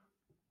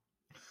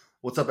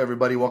What's up,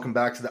 everybody? Welcome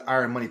back to the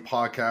Iron Money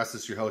Podcast.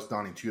 This is your host,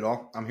 Donny.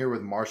 I'm here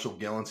with Marshal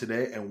Gillen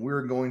today, and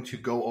we're going to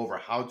go over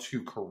how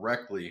to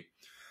correctly,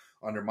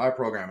 under my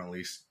program at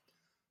least,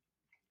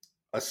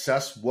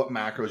 assess what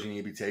macros you need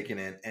to be taking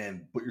in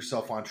and put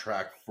yourself on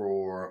track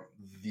for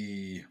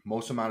the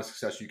most amount of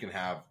success you can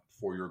have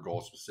for your goal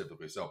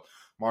specifically. So,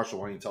 Marshal,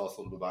 why don't you tell us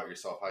a little bit about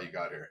yourself, how you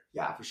got here?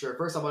 Yeah, for sure.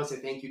 First, I want to say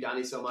thank you,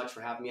 Donny, so much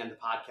for having me on the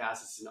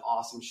podcast. This is an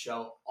awesome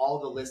show. All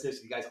the listeners,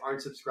 if you guys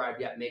aren't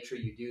subscribed yet, make sure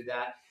you do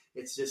that.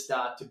 It's just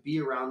to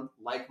be around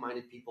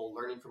like-minded people,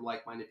 learning from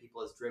like-minded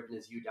people as driven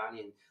as you,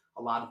 Donny, and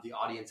a lot of the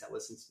audience that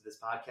listens to this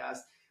podcast.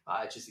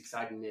 It's just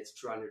exciting. And it's a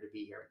true honor to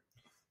be here.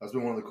 That's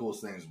been one of the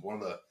coolest things. One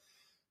of the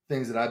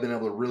things that I've been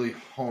able to really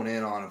hone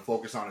in on and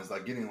focus on is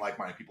like getting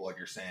like-minded people, like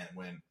you're saying,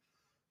 when,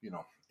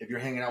 if you're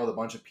hanging out with a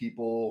bunch of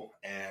people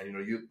and,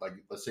 you like,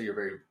 let's say you're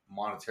very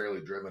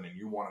monetarily driven and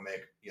you want to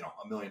make,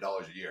 $1 million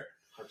a year.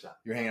 100%.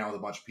 You're hanging out with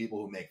a bunch of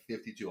people who make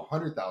 $50,000 to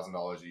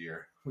 $100,000 a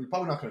year. You're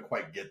probably not going to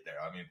quite get there.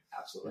 I mean,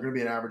 absolutely, you're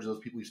going to be an average of those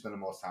people you spend the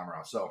most time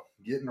around. So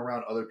getting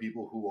around other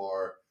people who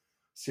are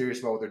serious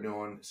about what they're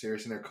doing,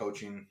 serious in their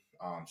coaching,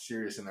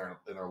 serious in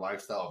their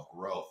lifestyle of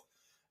growth,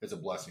 is a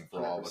blessing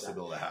for 100%. All of us to be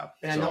able to have.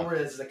 And I know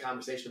this is a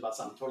conversation about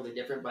something totally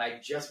different, but I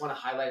just want to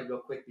highlight it real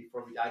quick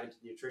before we dive into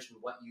nutrition,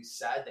 what you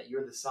said, that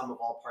you're the sum of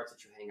all parts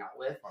that you hang out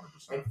with.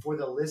 100%. And for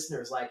the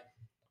listeners, like,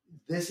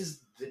 this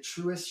is the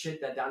truest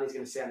shit that Donny's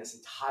going to say on this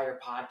entire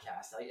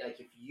podcast. Like,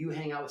 if you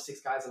hang out with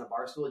 6 guys on a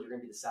bar stool, you're going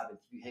to be the 7th.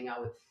 If you hang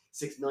out with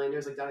 6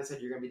 millionaires, like Donny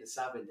said, you're going to be the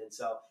 7th. And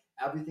so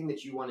everything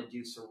that you want to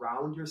do,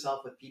 surround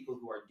yourself with people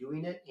who are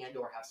doing it and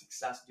or have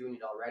success doing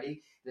it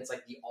already. And it's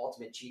like the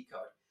ultimate cheat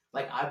code.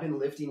 Like, I've been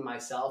lifting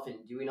myself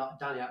and doing all,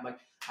 Donny,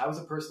 I was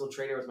a personal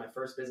trainer. It was my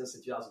first business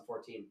in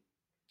 2014.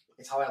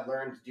 It's how I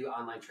learned to do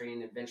online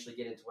training and eventually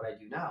get into what I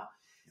do now.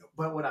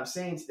 But what I'm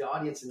saying to the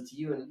audience and to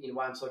you, and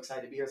why I'm so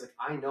excited to be here, is like,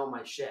 I know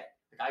my shit.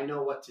 Like, I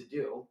know what to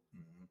do,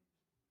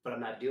 but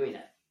I'm not doing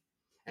it.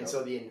 And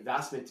so the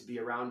investment to be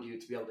around you,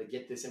 to be able to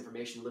get this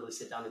information, literally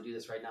sit down and do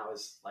this right now,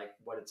 is like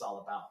what it's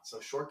all about. So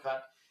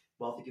shortcut,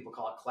 wealthy people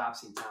call it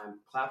collapsing time.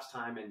 Collapse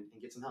time and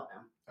get some help,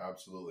 man.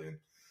 Absolutely. And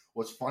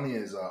what's funny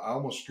is I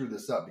almost screwed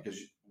this up because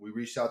we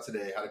reached out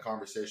today, had a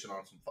conversation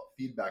on some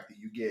feedback that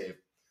you gave,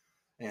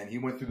 and he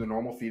went through the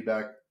normal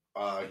feedback.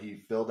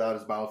 He filled out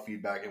his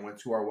biofeedback and went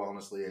to our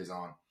wellness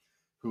liaison,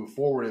 who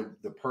forwarded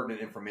the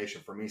pertinent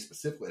information for me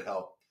specifically to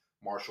help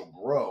Marshall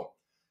grow.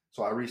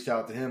 So I reached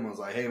out to him and was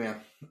like, hey, man,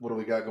 what do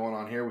we got going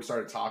on here? We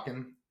started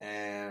talking,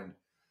 and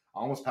I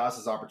almost passed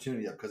this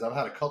opportunity up because I've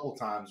had a couple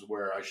times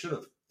where I should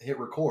have hit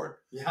record.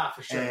 Yeah,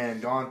 for sure. And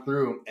gone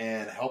through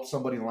and helped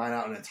somebody line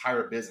out an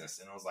entire business.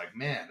 And I was like,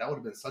 man, that would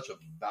have been such a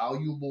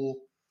valuable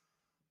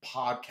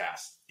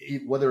podcast,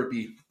 whether it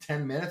be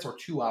 10 minutes or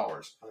 2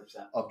 hours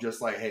 100%. Of just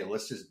like, hey,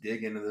 let's just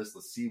dig into this.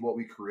 Let's see what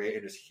we create,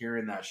 and just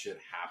hearing that shit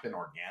happen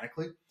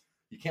organically.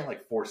 You can't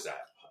like force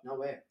that. No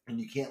way. And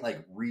you can't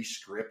like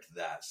re-script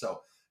that.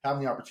 So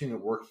having the opportunity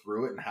to work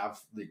through it and have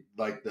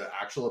the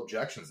actual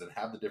objections and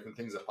have the different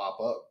things that pop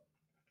up,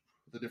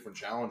 the different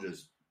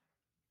challenges,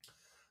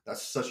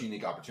 that's such a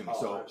unique opportunity.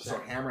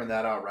 So hammering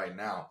that out right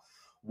now.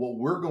 What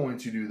we're going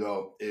to do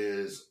though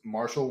is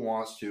Marshall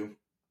wants to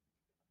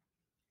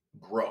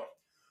grow.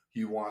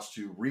 He wants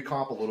to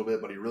recomp a little bit,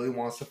 but he really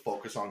wants to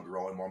focus on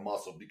growing more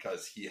muscle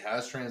because he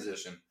has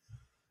transitioned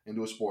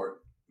into a sport,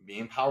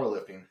 being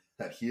powerlifting,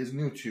 that he is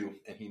new to,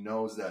 and he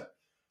knows that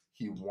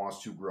he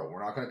wants to grow.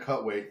 We're not going to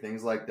cut weight,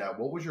 things like that.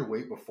 What was your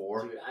weight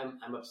before? Dude,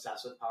 I'm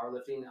obsessed with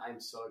powerlifting.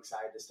 I'm so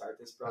excited to start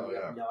this, bro. You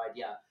have no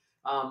idea.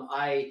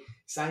 I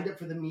signed up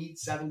for the meet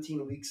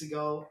 17 weeks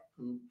ago,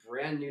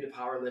 brand new to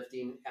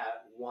powerlifting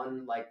at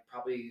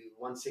probably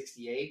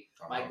 168.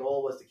 My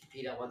goal was to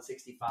compete at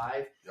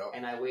 165,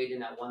 and I weighed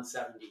in at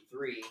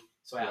 173.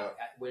 So I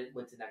went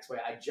to the next weight.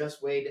 I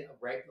just weighed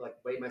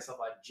myself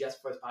out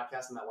just for this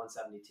podcast. I'm at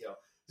 172.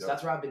 So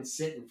that's where I've been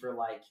sitting for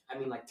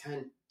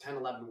 10,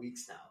 11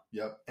 weeks now.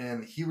 Yep.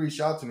 And he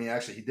reached out to me.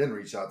 Actually, he didn't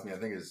reach out to me. I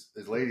think his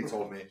lady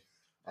told me.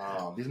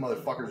 These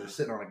motherfuckers are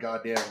sitting on a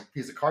goddamn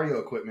piece of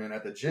cardio equipment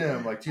at the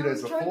gym 2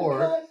 days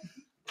before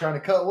trying to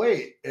cut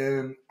weight.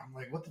 And I'm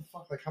like, what the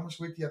fuck? Like, how much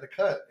weight do you have to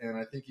cut? And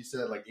I think he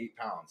said 8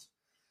 pounds.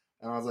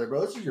 And I was like,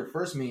 bro, this is your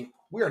first meet.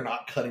 We are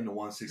not cutting to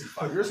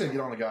 165. You're just going to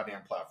get on the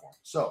goddamn platform.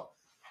 So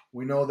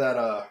we know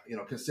that,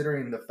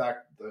 considering the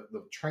fact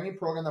the training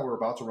program that we're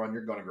about to run,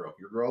 you're going to grow.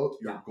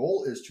 Your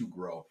goal is to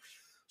grow.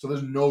 So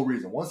there's no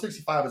reason.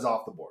 165 is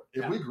off the board.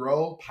 If we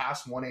grow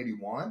past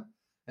 181,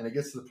 and it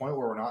gets to the point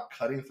where we're not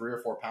cutting 3 or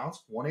 4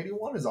 pounds,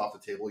 181 is off the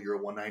table. You're a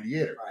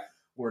 198er. Right.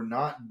 We're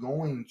not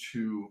going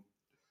to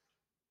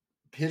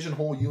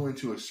pigeonhole you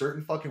into a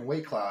certain fucking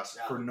weight class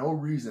for no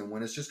reason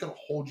when it's just going to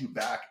hold you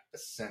back,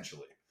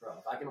 essentially. Bro,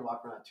 if I can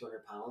walk around at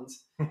 200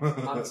 pounds,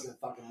 I'm just going to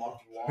fucking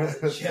walk through walls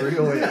and shit.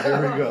 308,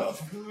 here we go.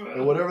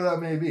 And whatever that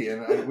may be.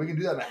 And we can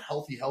do that in a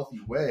healthy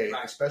way,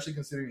 especially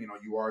considering,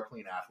 you are a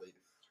clean athlete.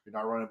 You're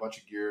not running a bunch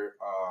of gear,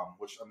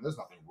 which, there's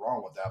nothing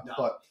wrong with that. No.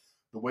 But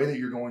the way that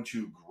you're going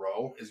to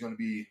grow is going to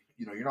be,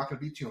 you're not going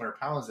to be 200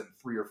 pounds in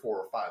 3 or 4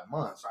 or 5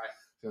 months. Right.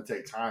 It's going to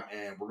take time,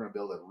 and we're going to be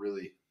able to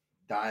really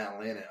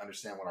dial in and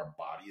understand what our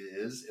body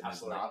is and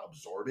Absolutely. is not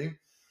absorbing,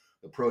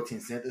 the protein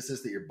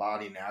synthesis that your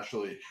body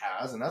naturally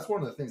has. And that's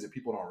one of the things that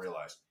people don't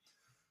realize.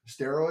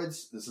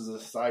 Steroids, this is a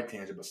side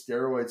tangent, but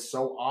steroids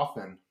so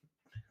often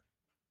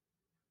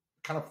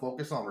kind of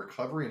focus on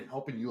recovery and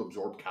helping you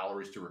absorb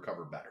calories to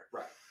recover better.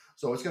 Right.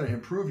 So it's going to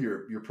improve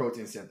your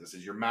protein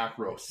synthesis, your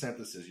macro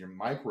synthesis, your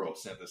micro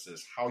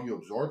synthesis, how you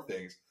absorb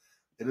things.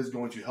 It is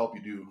going to help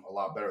you do a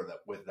lot better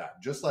with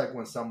that. Just like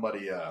when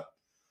somebody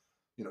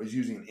is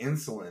using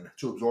insulin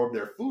to absorb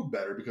their food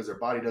better because their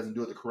body doesn't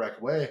do it the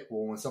correct way.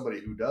 Well, when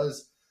somebody who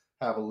does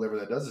have a liver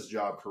that does this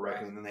job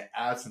correctly, and then they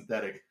add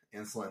synthetic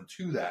insulin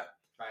to that,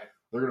 right,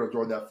 they're going to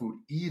absorb that food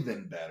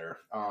even better.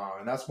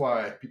 And that's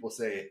why people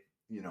say,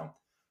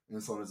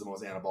 insulin is the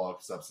most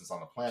anabolic substance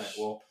on the planet.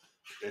 Well,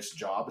 its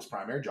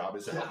primary job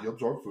is to help you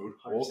absorb food.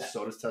 100%. Well,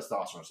 so does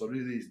testosterone. So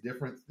do these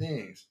different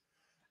things.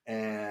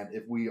 And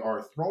if we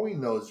are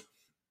throwing those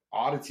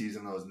oddities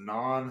and those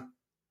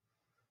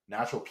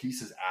non-natural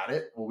pieces at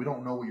it, well, we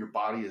don't know what your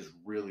body is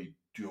really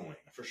doing.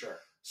 For sure.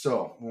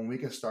 So when we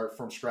can start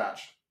from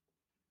scratch,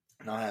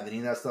 not have any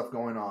of that stuff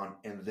going on,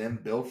 and then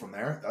build from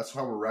there, that's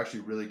how we're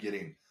actually really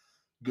getting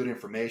good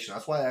information.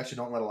 That's why I actually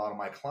don't let a lot of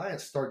my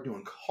clients start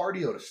doing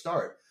cardio to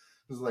start.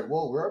 It's like,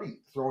 well, we're already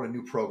throwing a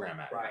new program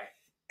at you. Right.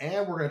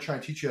 And we're going to try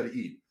and teach you how to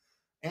eat.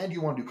 And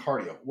you want to do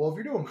cardio. Well, if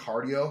you're doing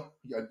cardio,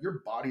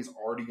 your body's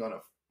already going to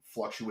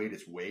fluctuate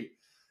its weight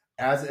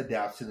as it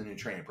adapts to the new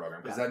training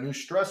program. Because that new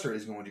stressor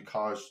is going to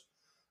cause,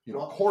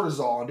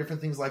 cortisol and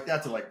different things like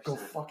that to go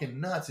fucking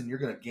nuts. And you're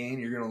going to gain,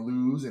 you're going to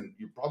lose, and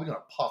you're probably going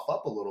to puff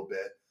up a little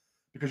bit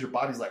because your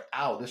body's like,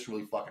 ow, this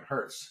really fucking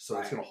hurts. So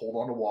It's going to hold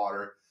on to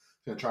water.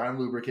 It's going to try and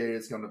lubricate it.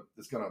 It's going to,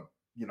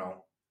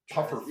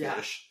 puffer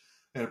fish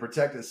and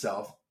protect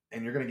itself.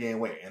 And you're going to gain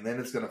weight, and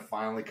then it's going to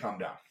finally come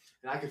down.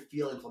 And I could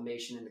feel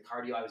inflammation in the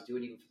cardio I was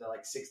doing even for the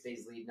 6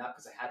 days leading up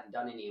because I hadn't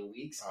done any in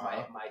weeks.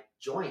 My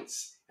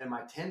joints and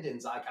my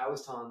tendons, I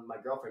was telling my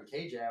girlfriend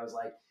KJ, I was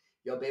like,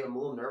 yo, babe, I'm a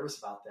little nervous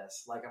about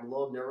this. I'm a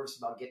little nervous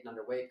about getting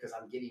underweight because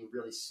I'm getting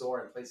really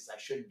sore in places I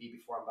shouldn't be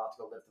before I'm about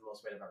to go lift the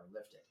most weight I've ever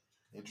lifted.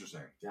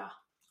 Interesting. Yeah.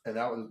 And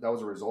that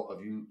was a result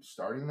of you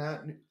starting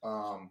that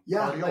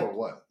cardio or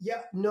what?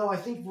 Yeah. No, I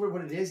think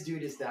what it is,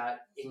 dude, is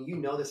that,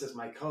 and this as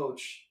my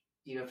coach,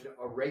 if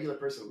a regular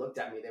person looked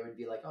at me, they would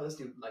be like, oh, this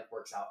dude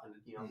works out and,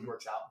 he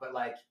works out. But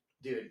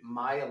dude,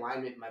 my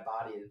alignment in my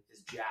body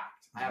is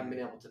jacked. I haven't been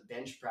able to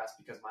bench press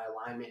because my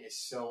alignment is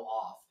so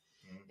off.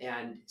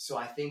 And so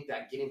I think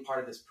that getting part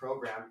of this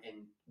program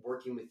and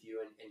working with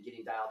you and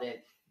getting dialed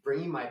in,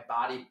 bringing my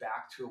body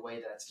back to a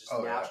way that it's just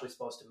naturally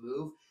supposed to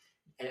move.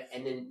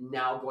 And then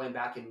now going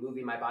back and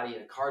moving my body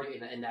in a cardio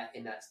in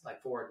that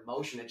forward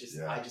motion, I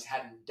just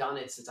hadn't done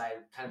it since I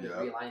kind of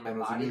been realigning my body. It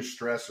was a new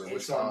stressor,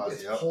 which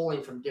it's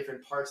pulling from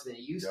different parts than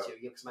it used to,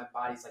 because my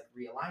body's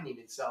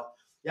realigning. And so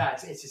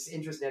it's just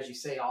interesting as you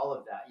say all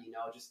of that,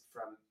 just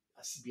from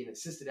being an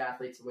assisted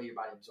athlete to the way your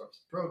body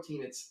absorbs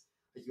protein. It's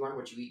like you aren't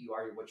what you eat, you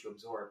are what you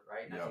absorb,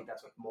 right? And I think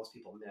that's what most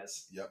people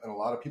miss. Yep. And a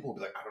lot of people will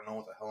be like, I don't know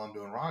what the hell I'm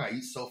doing wrong. I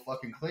eat so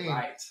fucking clean.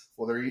 Right.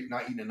 Well, they're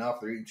not eating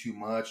enough. They're eating too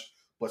much.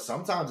 But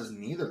sometimes it's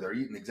neither. They're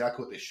eating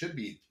exactly what they should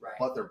be,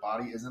 but their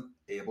body isn't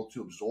able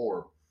to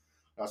absorb.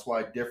 That's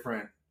why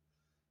there's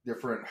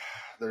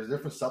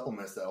different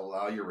supplements that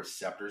allow your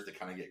receptors to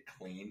kind of get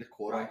cleaned,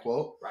 quote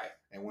unquote. Right.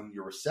 And when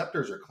your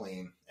receptors are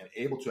clean and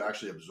able to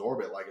actually absorb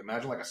it,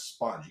 imagine a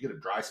sponge. You get a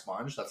dry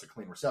sponge, that's a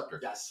clean receptor.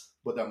 Yes.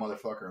 Put that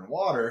motherfucker in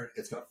water,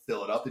 it's going to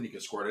fill it up, then you can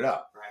squirt it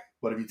up. Right.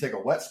 But if you take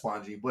a wet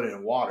sponge and you put it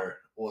in water,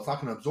 well, it's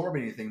not going to absorb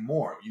anything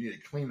more. You need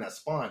to clean that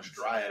sponge,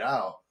 dry it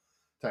out,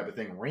 type of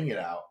thing, wring it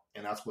out.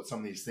 And that's what some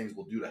of these things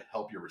will do to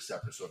help your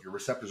receptors. So if your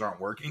receptors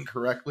aren't working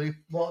correctly,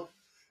 you're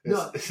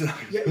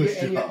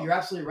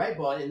absolutely right,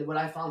 Bo. And what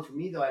I found for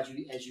me, though, as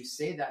you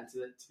say that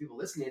to people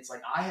listening, it's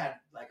I had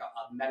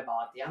a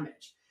metabolic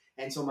damage.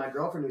 And so my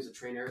girlfriend, who's a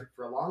trainer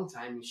for a long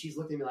time, and she's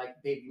looking at me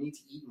like, babe, you need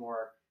to eat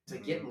more to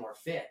get more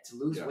fit, to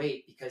lose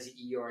weight, because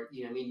your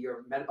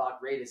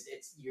metabolic rate is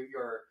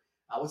your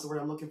what's the word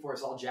I'm looking for?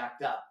 It's all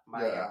jacked up.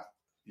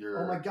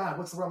 Oh my God,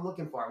 what's the word I'm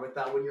looking for? With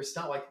when you're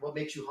stuck, what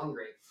makes you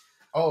hungry?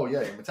 Oh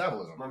yeah, your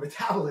metabolism. My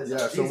metabolism.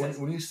 Yeah, so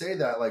when you say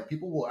that,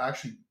 people will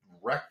actually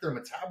wreck their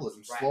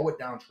metabolism, slow it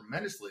down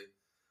tremendously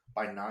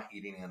by not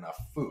eating enough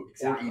food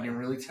or eating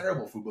really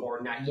terrible food. But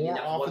or not more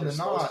often than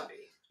not,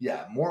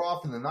 more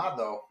often than not,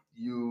 though,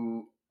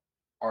 you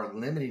are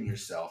limiting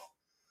yourself,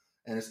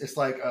 and it's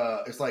like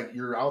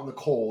you're out in the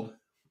cold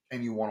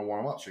and you want to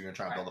warm up, so you're gonna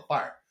try and build a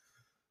fire,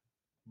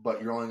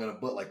 but you're only gonna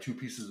put 2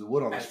 pieces of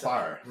wood on this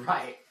fire,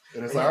 right?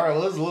 And it's all right,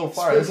 well, this is a little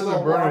fire. This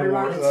isn't burning.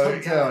 I'm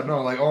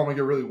gonna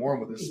get really warm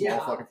with this small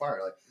fucking fire.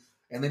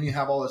 And then you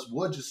have all this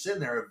wood just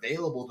sitting there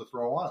available to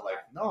throw on it.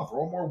 No,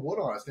 throw more wood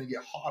on it. It's gonna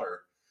get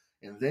hotter,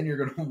 and then you're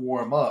gonna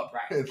warm up,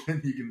 and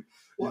then you can,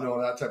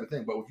 that type of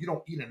thing. But if you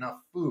don't eat enough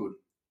food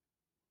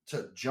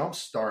to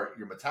jumpstart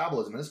your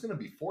metabolism, it's gonna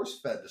be force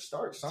fed to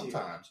start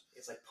sometimes. Dude,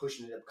 it's like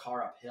pushing the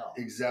car uphill.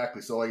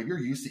 Exactly. So if you're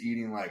used to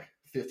eating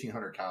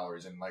 1,500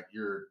 calories and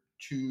you're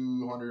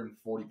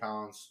 240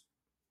 pounds,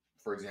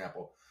 for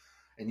example,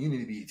 and you need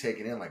to be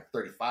taking in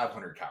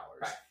 3,500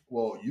 calories. Right.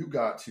 Well, you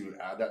got to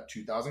add that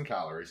 2,000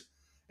 calories,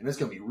 and it's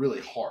going to be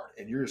really hard,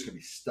 and you're just going to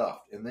be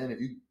stuffed. And then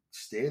if you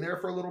stay there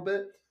for a little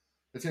bit,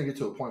 it's going to get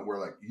to a point where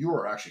like you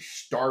are actually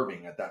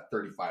starving at that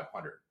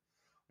 3,500.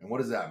 And what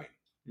does that mean?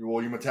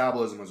 Well, your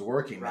metabolism is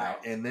working now,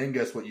 and then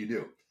guess what you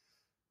do?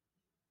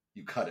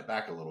 You cut it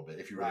back a little bit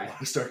if you really want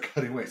to start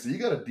cutting weight. So you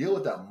got to deal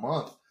with that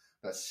month,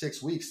 that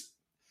 6 weeks,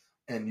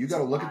 and you got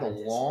to look at the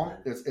long.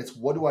 It's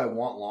what do I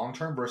want long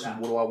term versus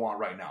what do I want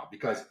right now?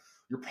 Because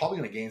you're probably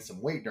going to gain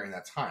some weight during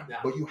that time,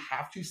 but you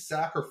have to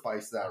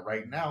sacrifice that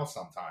right now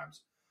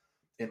sometimes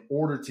in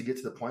order to get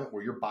to the point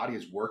where your body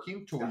is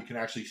working to where you can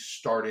actually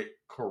start it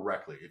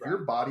correctly. If your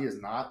body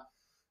is not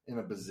in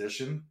a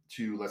position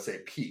to, let's say,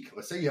 peak.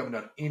 Let's say you haven't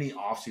done any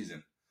off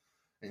season,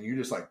 and you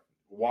just like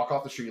walk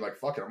off the street, you're like,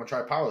 fuck it, I'm gonna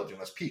try powerlifting.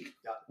 Let's peak.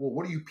 Yeah. Well,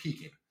 what are you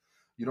peaking?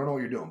 You don't know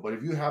what you're doing. But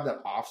if you have that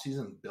off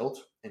season built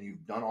and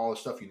you've done all the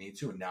stuff you need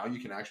to, and now you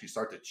can actually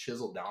start to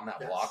chisel down that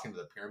block into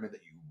the pyramid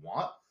that you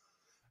want.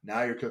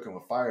 Now you're cooking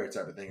with fire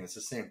type of thing. And it's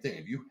the same thing.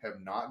 If you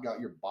have not got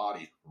your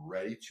body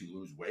ready to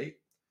lose weight,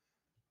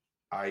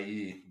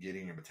 i.e.,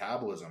 getting your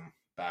metabolism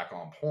back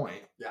on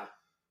point, well,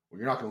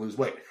 you're not going to lose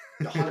weight.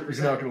 100%.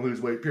 You're not going to lose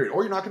weight, period.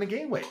 Or you're not going to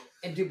gain weight.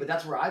 And dude, but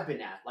that's where I've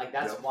been at. Like,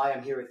 that's why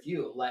I'm here with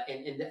you.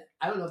 And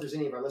I don't know if there's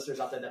any of our listeners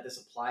out there that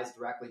this applies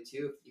directly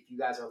to, if you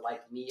guys are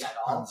like me at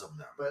all. Tons of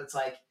them. But it's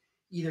like,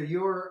 either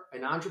you're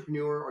an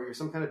entrepreneur or you're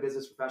some kind of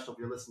business professional, if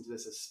you're listening to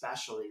this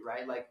especially,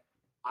 right? Like,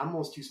 I'm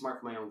almost too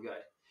smart for my own good.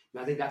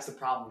 And I think that's the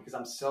problem, because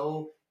I'm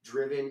so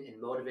driven and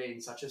motivated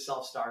and such a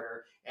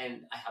self-starter,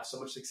 and I have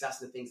so much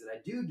success in the things that I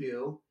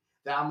do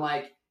that I'm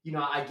like, you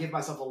know, I give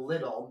myself a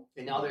little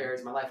in other areas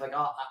of my life. Like,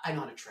 oh, I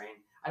know how to train.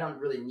 I don't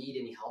really need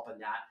any help in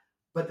that.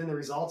 But then the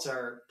results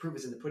are proof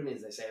is in the pudding,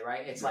 as they say,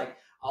 right? It's like,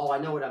 oh, I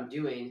know what I'm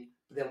doing,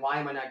 but then why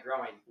am I not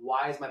growing?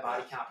 Why is my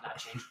body count not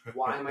changing?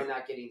 Why am I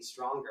not getting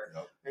stronger?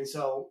 And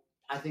so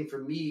I think for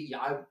me,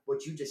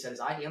 what you just said is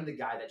I am the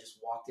guy that just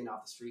walked in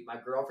off the street. My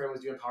girlfriend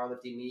was doing a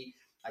powerlifting meet.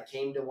 I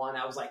came to one.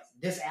 I was like,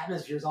 this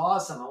atmosphere is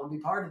awesome. I want to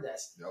be part of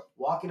this.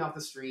 Walking off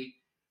the street,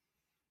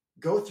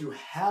 go through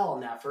hell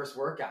in that first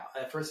workout.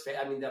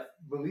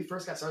 When we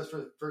first got started for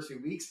the first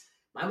few weeks,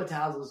 my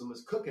metabolism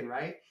was cooking,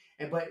 right?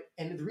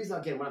 And the reason,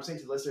 again, what I'm saying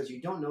to the listeners,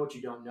 you don't know what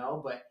you don't know,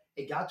 but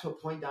it got to a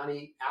point,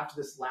 Donny, after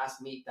this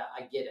last meet that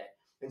I get it.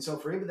 And so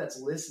for anybody that's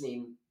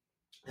listening,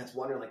 that's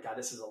wondering like, God,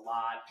 this is a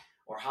lot,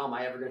 or how am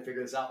I ever going to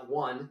figure this out?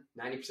 1,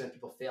 90% of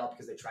people fail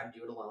because they try to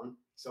do it alone.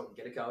 So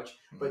get a coach.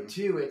 Mm-hmm. But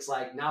 2, it's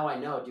like, now I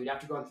know, dude,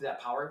 after going through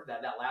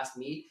that last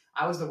meet,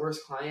 I was the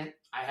worst client.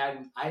 I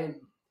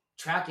didn't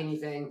track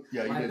anything.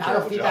 Yeah, you did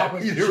a feedback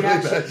was really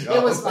bad job.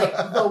 It was like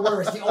the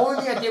worst. The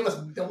only thing I did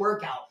was the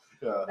workout.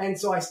 Yeah. And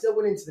so I still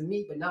went into the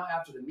meet, but now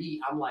after the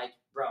meet, I'm like,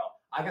 bro,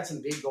 I got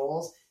some big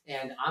goals,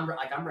 and I'm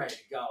ready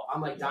to go.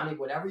 I'm like, Donny,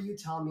 whatever you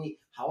tell me,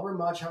 however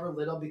much, however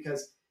little,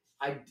 because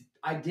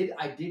I did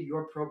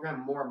your program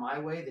more my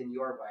way than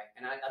your way.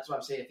 And that's what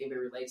I'm saying. If anybody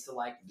relates to,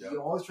 like,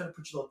 you always try to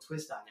put your little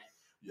twist on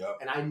it. Yeah.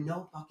 And I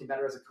know fucking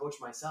better as a coach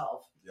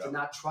myself to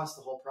not trust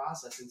the whole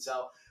process. And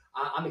so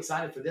I'm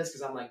excited for this,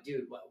 because I'm like,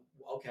 dude,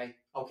 okay.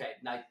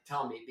 Now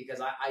tell me,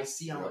 because I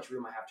see how much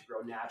room I have to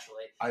grow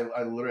naturally.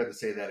 I literally had to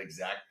say that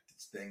exact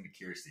thing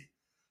to Kirsty.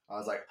 I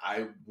was like,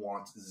 I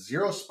want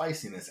 0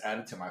 spiciness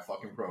added to my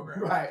fucking program.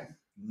 Right.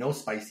 No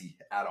spicy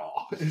at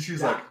all. And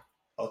she's like,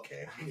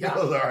 okay. I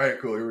was like, all right,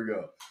 cool. Here we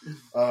go.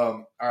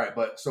 All right.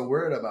 But so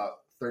we're at about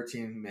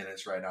 13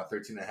 minutes right now,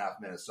 13 and a half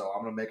minutes. So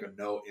I'm going to make a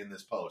note in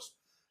this post.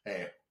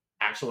 Hey,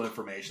 actual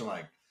information,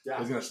 like,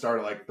 it's going to start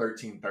at like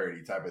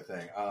 13:30 type of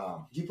thing.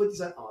 Do you put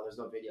these on? Oh, there's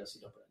no video, so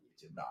you don't put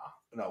it on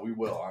YouTube. No, we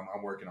will.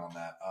 I'm working on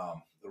that.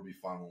 It'll be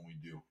fun when we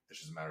do. It's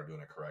just a matter of doing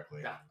it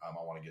correctly. Yeah. I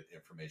want to get the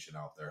information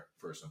out there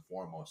first and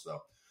foremost,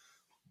 though.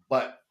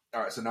 But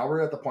all right, so now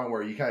we're at the point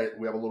where we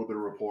have a little bit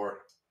of rapport.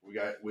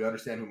 We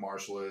understand who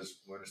Marshall is.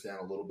 We understand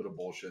a little bit of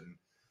bullshitting.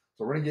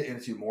 So we're gonna get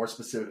into more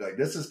specific. Like,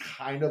 this is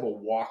kind of a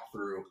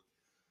walkthrough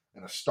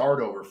and a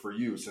start over for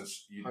you,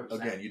 since you 100%.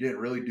 Again, you didn't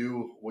really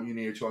do what you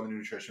needed to on the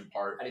nutrition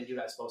part. I didn't do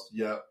what I was supposed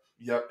to.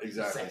 Yep,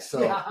 exactly.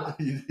 So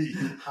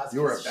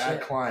you were a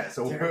bad client.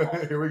 So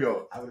here we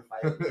go. I would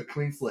fight.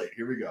 Clean slate.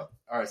 Here we go.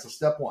 All right. So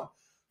step 1.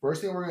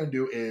 First thing we're going to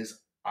do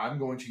is I'm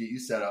going to get you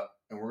set up,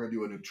 and we're going to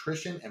do a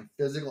nutrition and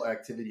physical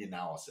activity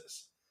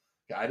analysis.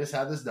 Okay, I just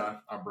had this done.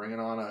 I'm bringing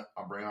on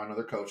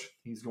another coach.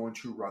 He's going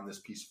to run this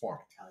piece for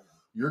me.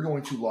 You're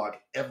going to log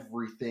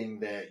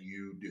everything that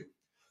you do.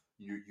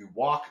 You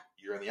walk.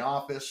 You're in the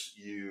office.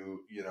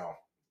 You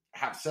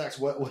have sex.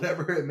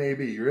 Whatever it may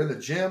be. You're in the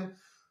gym.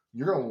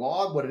 You're going to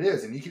log what it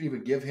is, and you can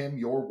even give him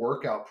your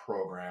workout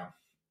program.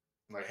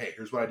 Like, hey,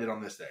 here's what I did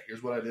on this day.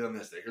 Here's what I did on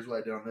this day. Here's what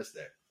I did on this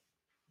day.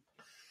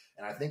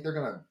 And I think they're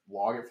going to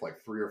log it for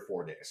like 3 or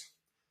 4 days.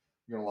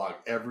 You're going to log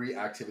every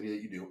activity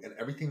that you do and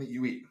everything that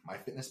you eat.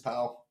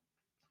 MyFitnessPal.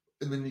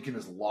 And then you can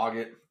just log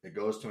it. It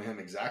goes to him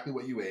exactly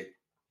what you ate,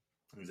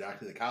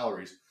 exactly the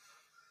calories.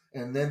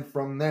 And then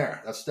from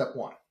there, that's step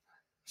 1.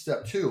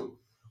 Step 2,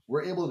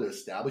 we're able to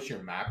establish your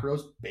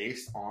macros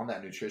based on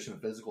that nutrition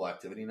and physical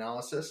activity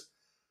analysis.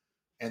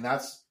 And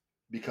that's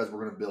because we're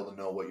going to be able to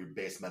know what your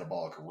base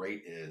metabolic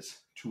rate is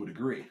to a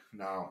degree.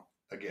 Now,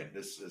 again,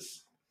 this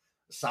is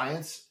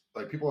science.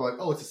 Like, people are like,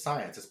 oh, it's a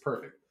science. It's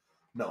perfect.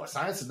 No, a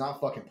science is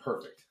not fucking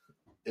perfect.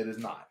 It is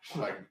not.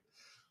 Like,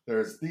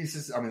 there's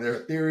thesis. I mean, there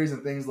are theories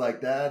and things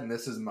like that, and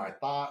this is my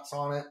thoughts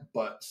on it,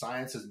 but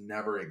science is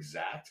never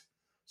exact.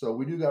 So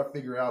we do got to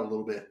figure out a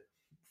little bit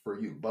for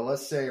you. But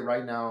let's say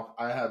right now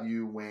I have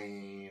you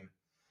weighing,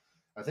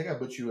 I think I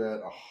put you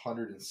at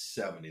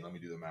 170. Let me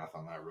do the math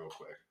on that real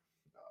quick.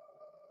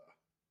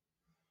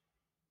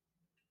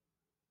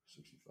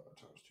 65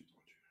 times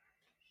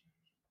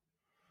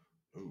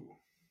 2.2. Ooh.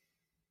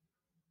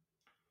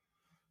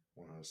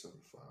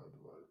 175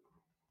 divided.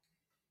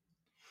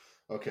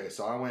 Okay,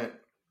 so I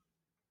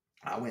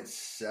went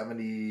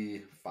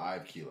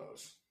 75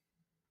 kilos.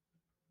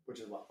 Which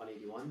is what,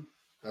 181?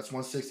 That's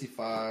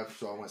 165,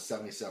 so I went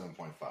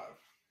 77.5.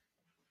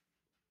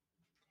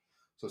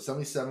 So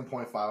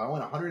 77.5, I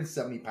went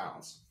 170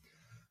 pounds.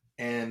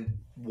 And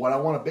what I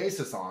want to base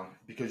this on,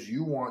 because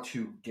you want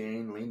to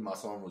gain lean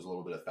muscle and lose a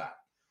little bit of fat,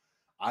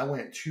 I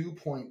went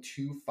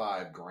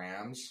 2.25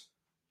 grams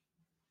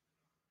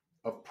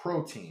of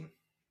protein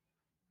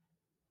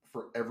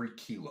for every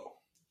kilo.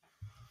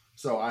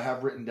 So I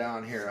have written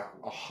down here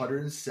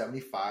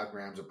 175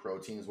 grams of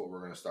protein is what we're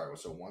going to start with.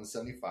 So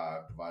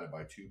 175 divided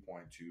by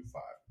 2.25.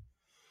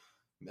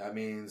 That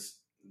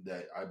means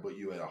that I put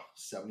you at a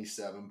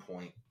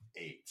 77.8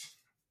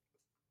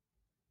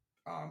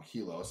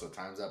 kilos. So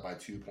times that by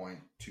 2.25.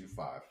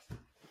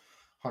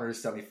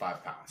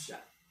 175 pounds.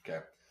 Yeah.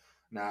 Okay.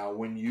 Now,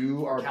 when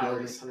you are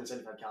calories, building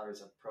 175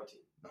 calories of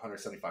protein.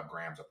 175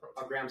 grams of protein.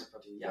 Oh, grams of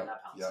protein. Yeah, yep.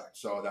 not pounds. Yeah.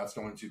 So that's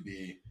going to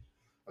be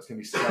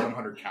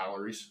 700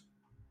 calories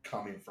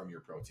coming from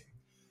your protein.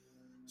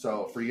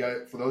 So for you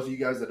guys, for those of you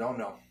guys that don't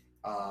know,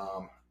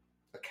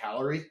 a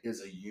calorie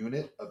is a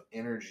unit of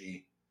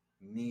energy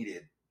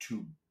needed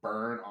to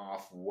burn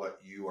off what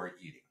you are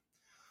eating.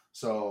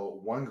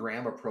 So 1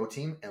 gram of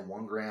protein and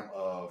 1 gram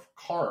of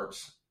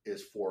carbs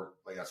is 4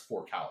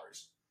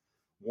 calories.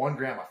 1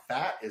 gram of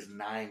fat is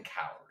 9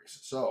 calories.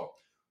 So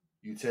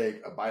you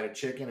take a bite of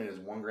chicken, it is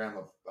 1 gram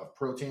of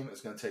protein.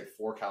 It's going to take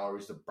 4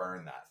 calories to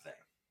burn that thing.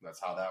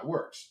 That's how that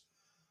works.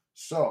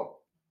 So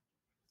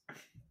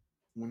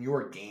when you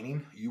are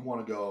gaining, you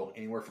want to go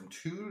anywhere from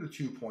 2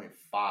 to 2.5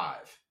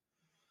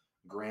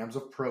 grams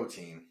of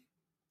protein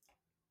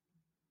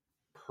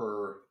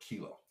per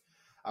kilo.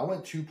 I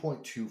went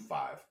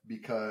 2.25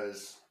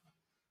 because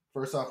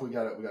first off, we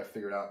got to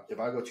figure it out. If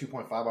I go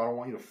 2.5, I don't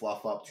want you to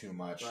fluff up too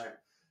much. Right.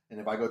 And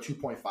if I go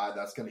 2.5,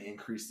 that's going to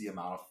increase the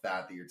amount of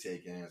fat that you're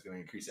taking. It's going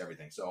to increase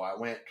everything. So I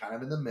went kind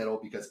of in the middle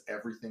because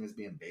everything is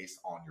being based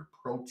on your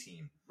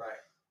protein. Right.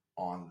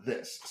 On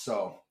this.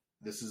 So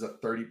this is a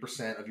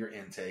 30% of your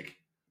intake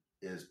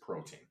is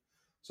protein.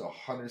 So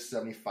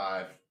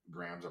 175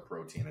 grams of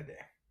protein a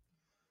day.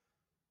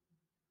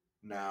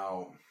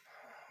 Now,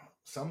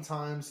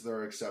 sometimes there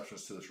are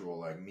exceptions to this rule.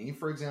 Like me,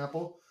 for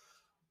example,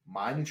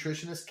 my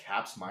nutritionist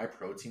caps my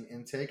protein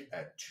intake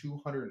at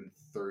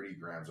 230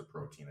 grams of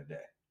protein a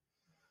day.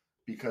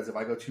 Because if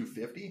I go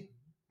 250,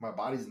 my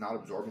body's not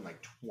absorbing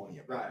like 20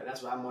 of it. Right,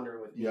 that's what I'm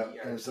wondering with me. Yeah,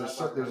 and so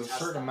there's a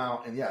certain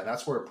amount, and yeah,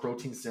 that's where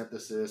protein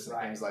synthesis and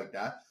things like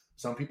that.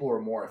 Some people are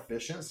more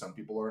efficient, some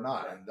people are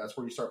not, and that's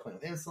where you start playing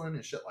with insulin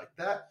and shit like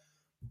that.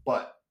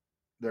 But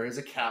there is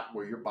a cap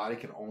where your body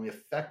can only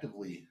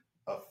effectively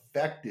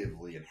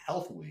and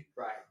healthily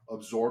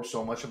absorb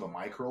so much of a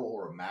micro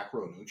or a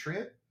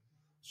macronutrient.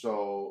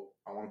 So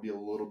I want to be a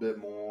little bit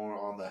more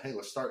on the, hey,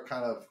 let's start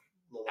kind of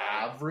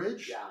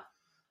average. Yeah.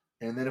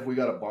 And then if we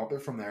got to bump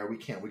it from there, we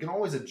can. We can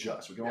always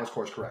adjust. We can always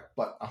course correct.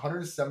 But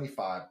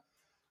 175,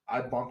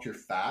 I bumped your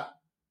fat.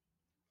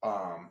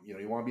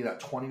 You want to be that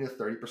 20 to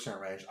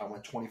 30% range. I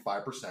went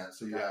 25%.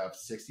 So you have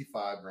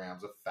 65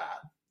 grams of fat,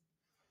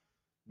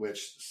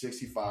 which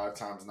 65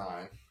 times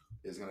 9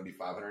 is going to be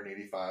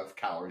 585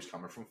 calories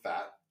coming from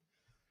fat.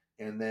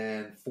 And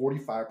then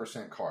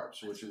 45%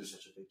 carbs, which is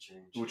such a big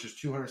change. Which is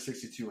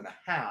 262 and a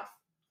half.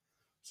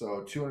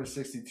 So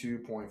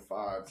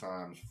 262.5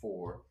 times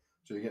 4.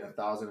 So you're getting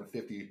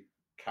 1,050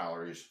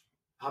 calories.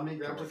 How many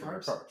grams of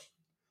carbs?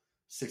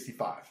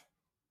 65.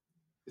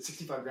 It's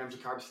 65 grams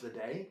of carbs for the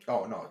day?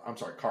 Oh, no. I'm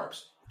sorry.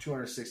 Carbs.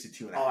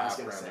 262 and a half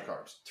grams of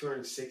carbs.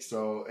 260.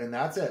 So, and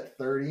that's at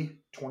 30,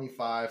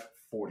 25,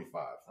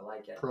 45. I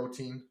like it.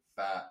 Protein,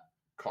 fat,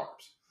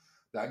 carbs.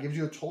 That gives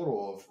you a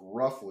total of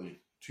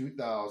roughly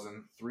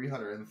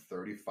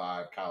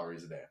 2,335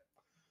 calories a day.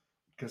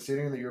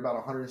 Considering that you're about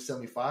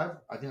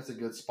 175, I think that's a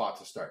good spot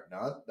to start.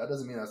 Now, that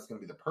doesn't mean that's going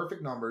to be the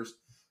perfect numbers.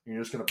 You're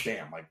just going to,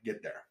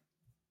 get there.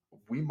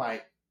 We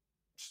might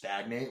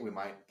stagnate. We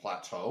might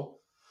plateau.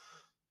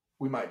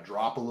 We might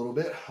drop a little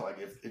bit. Like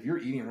if you're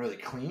eating really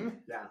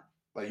clean,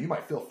 like you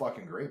might feel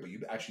fucking great, but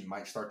you actually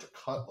might start to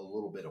cut a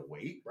little bit of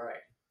weight. Right.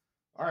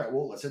 All right,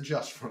 well, let's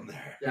adjust from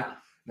there. Yeah.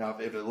 Now,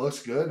 if it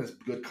looks good and it's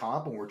good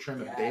comp and we're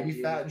trimming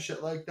baby fat and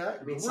shit like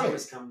that,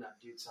 summer's coming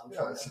up, dude.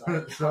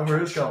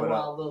 Summer is coming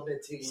up. A little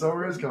bit too.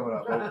 Summer is coming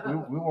up.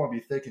 But we want to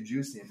be thick and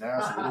juicy in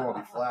there, so we don't want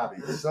to be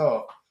flabby.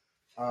 So,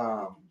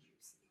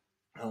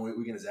 And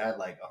we can just add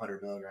like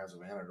 100 milligrams of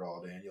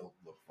Anadrol a day and you'll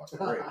look fucking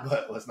great.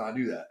 But let's not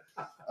do that.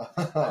 I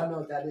don't know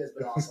what that is,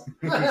 but awesome.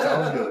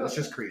 Sounds good. It's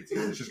just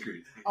creatine. It's just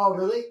creatine. Oh,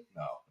 really?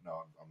 No,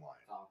 I'm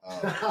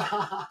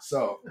lying.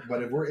 Oh.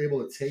 But if we're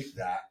able to take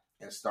that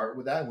and start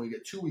with that, and we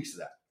get 2 weeks of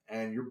that,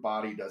 and your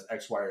body does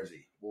X, Y, or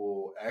Z.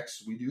 Well,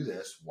 X, we do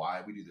this.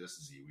 Y, we do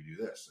this. Z, we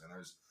do this. And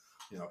there's,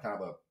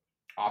 kind of a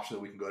option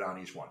that we can go down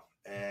each one.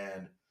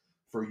 And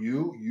for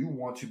you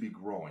want to be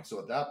growing. So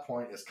at that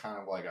point, it's kind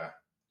of like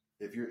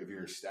if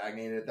you're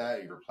stagnated at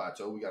that, you're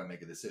plateau, we got to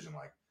make a decision.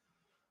 Like,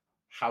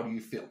 how do you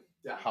feel?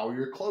 Yeah. How are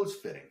your clothes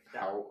fitting?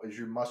 Yeah. How is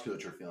your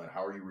musculature feeling?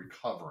 How are you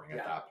recovering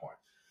at that point?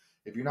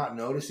 If you're not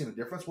noticing a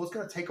difference, well, it's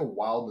going to take a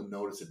while to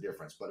notice a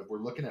difference. But if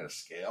we're looking at a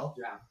scale,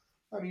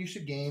 you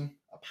should gain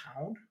a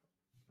pound,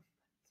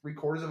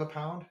 3/4 of a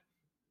pound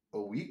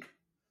a week.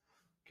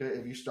 Okay,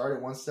 if you start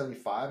at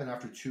 175 and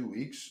after 2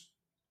 weeks,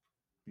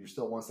 you're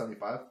still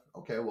 175.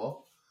 Okay,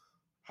 well,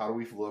 how do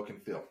we look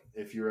and feel?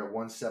 If you're at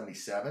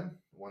 177,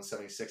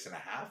 176 and a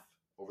half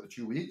over the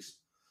 2 weeks,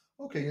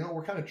 okay,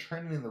 we're kind of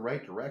trending in the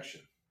right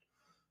direction.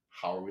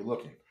 How are we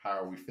looking? How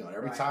are we feeling?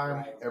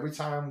 Every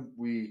time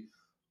we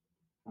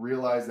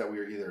realize that we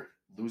are either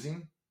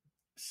losing,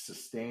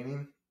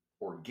 sustaining,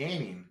 or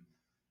gaining,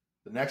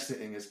 the next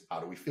thing is, how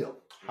do we feel?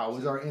 How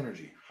is our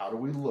energy? How do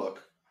we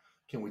look?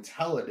 Can we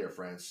tell a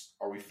difference?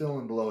 Are we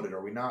feeling bloated?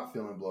 Are we not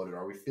feeling bloated?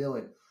 Are we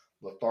feeling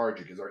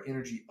lethargic? Is our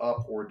energy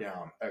up or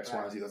down? X,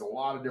 Y, and Z. There's a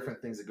lot of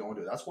different things that go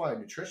into it. That's why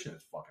nutrition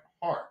is fucking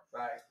hard.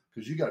 Right.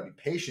 Because you got to be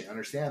patient.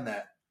 Understand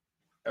that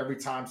every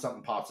time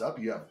something pops up,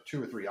 you have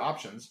 2 or 3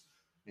 options.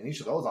 And each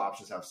of those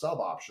options have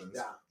sub-options.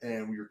 Yeah.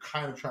 And you're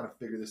kind of trying to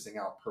figure this thing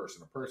out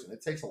person to person.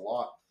 It takes a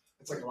lot.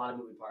 It's like a lot of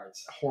moving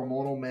parts.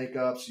 Hormonal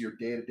makeups, your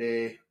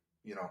day-to-day,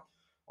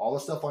 all the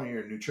stuff on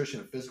your nutrition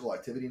and physical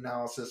activity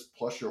analysis,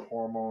 plus your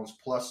hormones,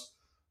 plus,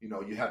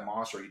 you had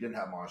Monster, you didn't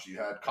have Monster, you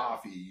had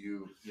coffee,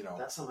 you know.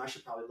 That's something I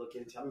should probably look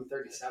into. I'm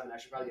 37. I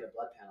should probably get a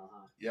blood panel,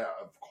 huh? Yeah,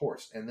 of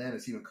course. And then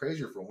it's even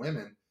crazier for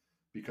women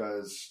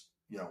because,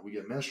 we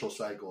get menstrual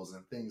cycles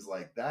and things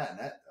like that. And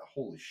that,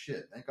 holy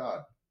shit, thank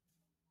God.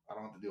 I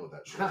don't have to deal with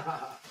that shit.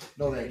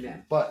 No, thank you.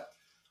 But,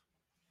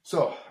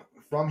 so,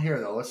 from here,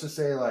 though, let's just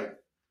say,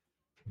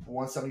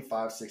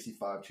 175, 65,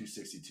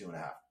 262 and a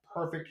half.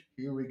 Perfect.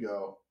 Here we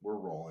go. We're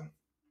rolling.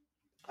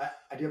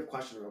 I do have a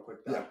question real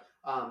quick, though.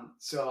 Yeah.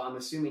 So, I'm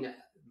assuming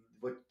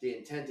what the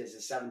intent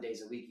is 7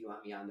 days a week you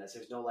want me on this.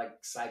 There's no,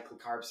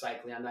 carb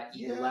cycling. I'm not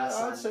eating less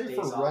on days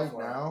off.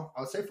 I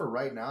would say for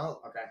right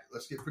now, okay,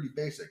 let's get pretty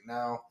basic.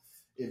 Now,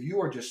 if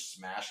you are just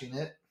smashing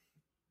it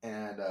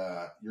and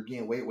you're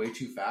gaining weight way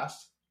too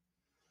fast,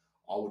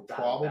 I would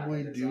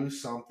probably do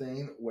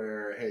something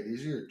where, hey,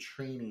 these are your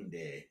training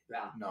day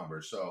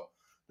numbers. So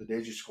the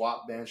days you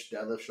squat, bench,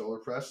 deadlift, shoulder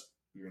press,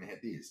 you're going to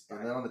hit these.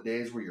 And then on the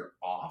days where you're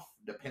off,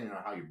 depending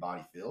on how your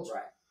body feels,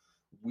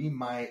 we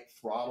might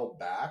throttle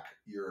back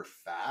your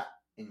fat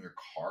and your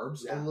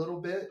carbs a little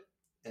bit,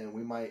 and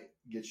we might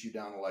get you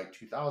down to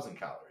 2,000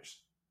 calories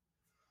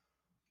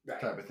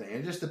type of thing.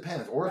 It just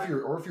depends. Or if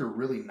you're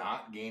really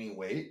not gaining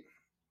weight,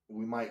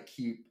 we might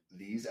keep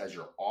these as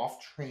your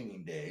off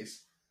training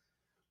days.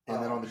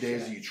 And then on the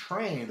days that you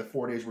train, the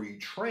 4 days where you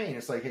train,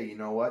 it's like, hey, you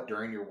know what?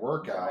 During your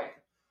workout,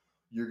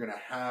 you're going to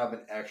have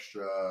an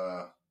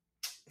extra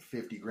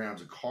 50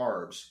 grams of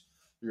carbs.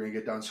 You're going to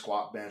get done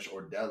squat, bench,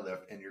 or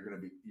deadlift, and you're going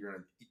to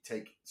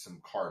take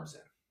some carbs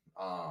in.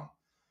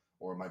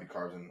 Or it might be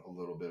carbs and a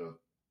little bit of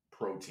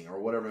protein or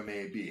whatever it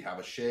may be. Have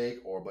a shake,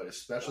 but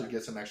especially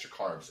get some extra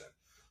carbs in.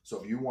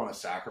 So if you want to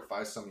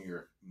sacrifice some of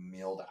your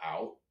milled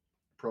out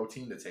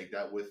protein to take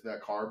that with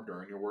that carb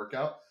during your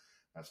workout,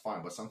 that's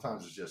fine. But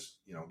sometimes it's just,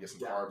 get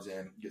some carbs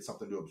in, get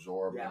something to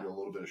absorb, maybe a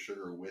little bit of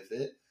sugar with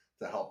it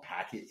to help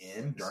pack it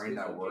in during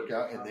that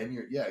workout. And then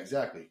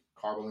exactly.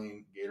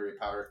 Carboline, Gatorade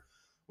powder,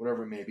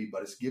 whatever it may be,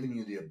 but it's giving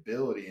you the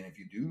ability. And if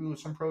you do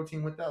some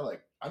protein with that,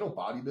 I know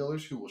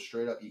bodybuilders who will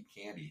straight up eat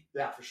candy.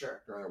 Yeah, for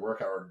sure. During their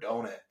workout or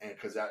donut. And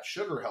because that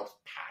sugar helps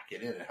pack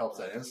it in. It helps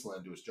that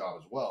insulin do its job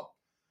as well.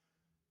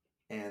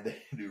 And they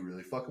do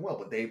really fucking well,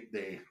 but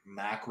they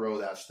macro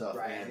that stuff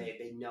in. And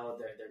they know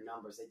their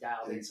numbers. They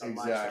dial in so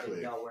much that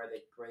they know where they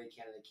can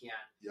and they can't.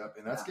 Yep,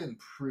 and that's getting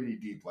pretty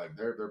deep.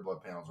 Their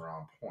blood panels are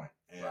on point.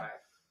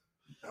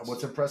 And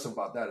what's impressive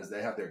about that is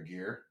they have their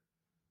gear,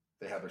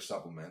 they have their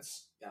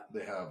supplements,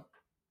 they have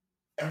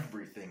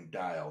everything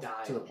dialed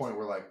to the point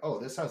where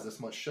this has this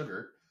much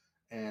sugar,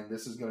 and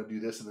this is going to do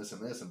this and this and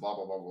this and blah,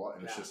 blah, blah, blah.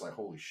 And it's just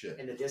holy shit.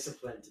 And the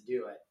discipline to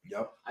do it.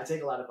 Yep. I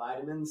take a lot of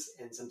vitamins,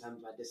 and sometimes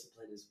my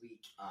discipline is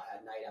weak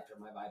at night after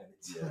my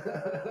vitamins.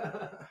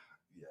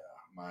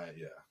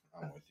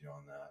 I'm with you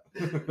on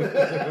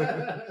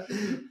that.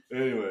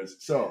 Anyways,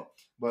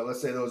 but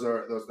let's say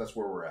that's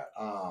where we're at.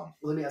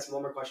 Let me ask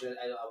one more question,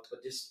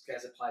 but just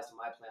as it applies to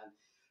my plan.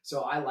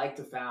 So I like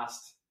to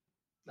fast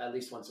at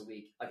least once a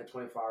week, a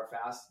 24-hour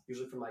fast,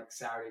 usually from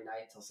Saturday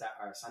night till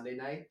Sunday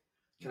night.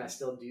 Can I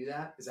still do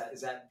that? Is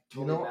that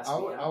totally messed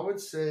me up? I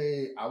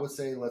would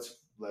say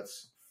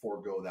let's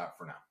forego that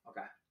for now.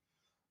 Okay.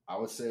 I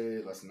would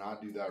say let's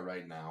not do that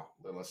right now.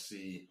 Let's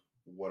see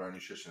what our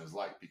nutrition is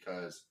like,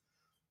 because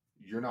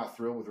you're not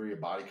thrilled with where your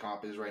body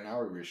comp is right now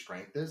or where your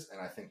strength is. And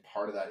I think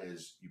part of that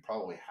is you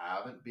probably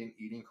haven't been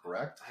eating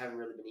correct. I haven't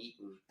really been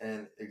eating.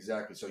 And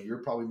exactly. So you're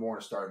probably more in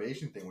a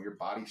starvation thing where your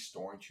body's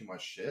storing too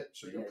much shit.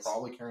 So you're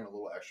probably carrying a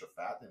little extra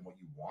fat than what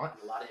you want.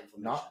 And a lot of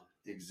inflammation.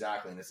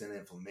 Exactly. And it's in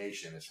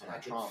inflammation. It's from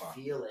that trauma. I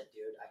can feel it,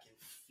 dude. I can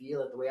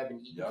feel it. The way I've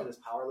been eating for this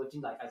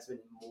powerlifting, like it's been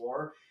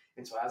more.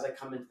 And so as I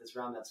come into this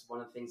round, that's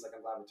one of the things, like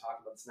I'm glad we're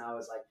talking about this now,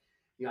 is like,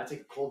 you know, I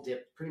take a cold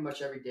dip pretty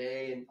much every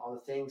day and all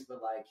the things,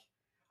 but like,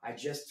 I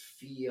just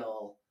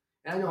feel,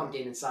 and I know I'm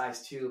gaining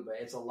size too, but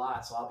it's a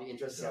lot. So I'll be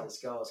interested to see how this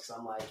goes, because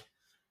I'm like,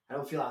 I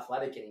don't feel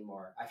athletic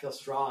anymore. I feel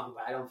strong,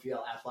 but I don't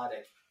feel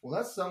athletic. Well,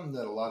 that's something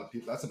that a lot of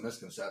people, that's a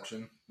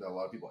misconception that a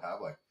lot of people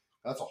have. Like,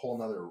 that's a whole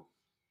nother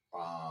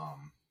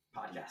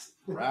podcast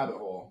rabbit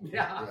hole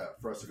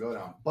for us to go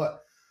down.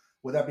 But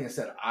with that being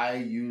said, I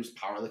use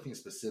powerlifting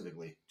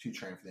specifically to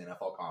train for the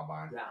NFL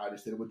Combine. Yeah. I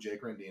just did it with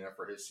Jake Rendina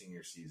for his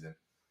senior season.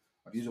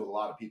 I've used it with a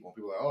lot of people.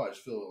 People are like, oh, I just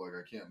feel like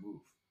I can't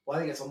move. Well,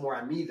 I think it's more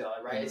on me though,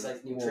 right? Mm-hmm. It's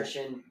like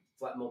nutrition,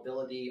 flat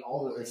mobility,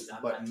 all the things.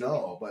 But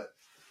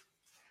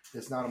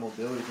it's not a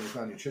mobility thing. It's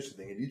not a nutrition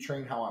thing. If you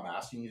train how I'm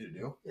asking you to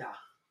do,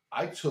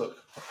 I took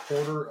a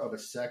quarter of a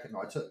second.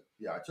 No, I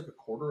took a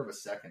quarter of a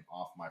second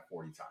off my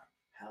 40 time.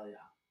 Hell yeah!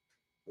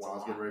 When I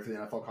was getting ready for the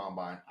NFL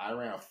Combine, I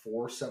ran a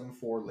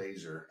 4.74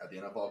 laser at the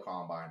NFL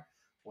Combine,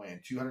 weighing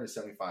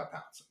 275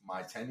 pounds.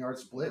 My 10-yard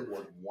split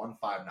was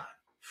 1.59.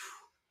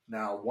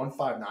 Now,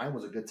 1.59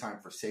 was a good time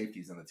for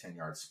safeties in the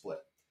 10-yard split.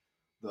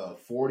 The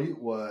 40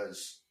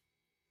 was,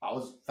 I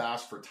was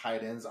fast for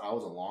tight ends. I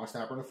was a long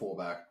snapper and a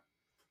fullback.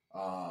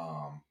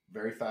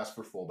 Very fast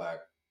for fullback.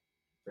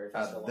 Very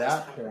fast at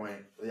that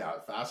point,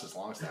 fastest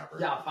long snapper.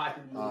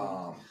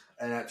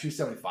 And at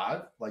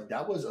 275, like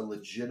that was a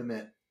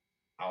legitimate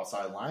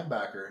outside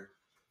linebacker,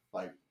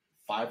 like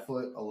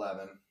 5'11",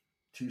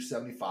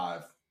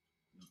 275,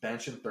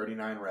 benching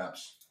 39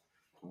 reps,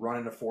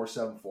 running a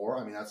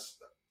 4.74. I mean, that's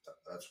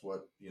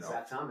what, you know.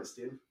 Zach Thomas,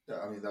 dude.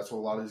 I mean, that's what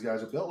a lot of these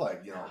guys are built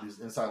like. You know, these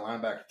inside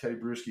linebackers, Teddy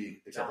Bruschi,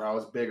 except for I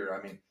was bigger.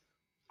 I mean,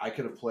 I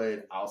could have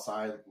played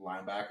outside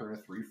linebacker in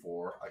a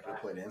 3-4. I could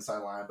have played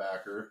inside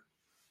linebacker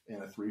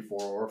in a 3-4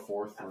 or a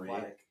 4-3.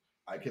 Athletic.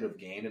 I could have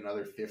gained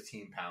another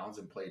 15 pounds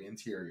and played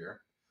interior.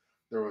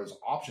 There was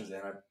options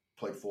then. I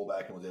played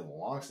fullback and was able to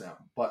long snap,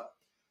 but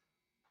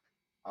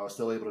I was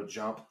still able to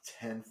jump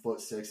 10 foot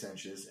 6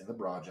 inches in the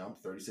broad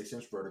jump, 36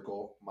 inch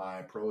vertical.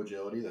 My pro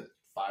agility, the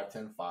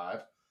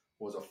 5.10.5,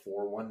 was a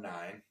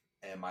 4.19,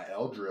 and my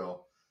L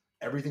drill,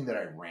 everything that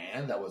I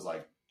ran that was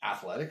like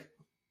athletic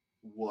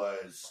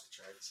was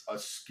a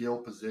skill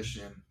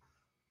position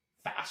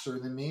faster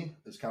than me.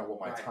 Is kind of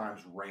what my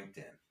times ranked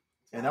in,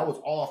 and that was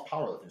all off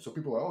powerlifting. So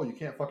people are, oh, you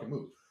can't fucking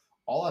move.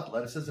 All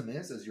athleticism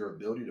is your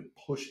ability to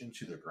push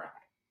into the ground.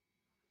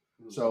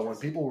 So when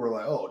people were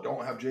like, oh,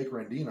 don't have Jake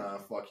Rendina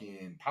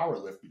fucking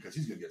powerlift because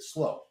he's going to get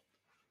slow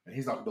and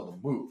he's not going to be able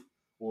to move.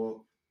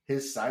 Well,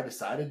 his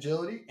side-to-side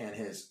agility and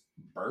his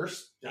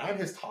burst and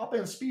his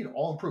top-end speed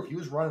all improved. He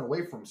was running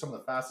away from some of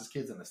the fastest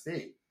kids in the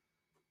state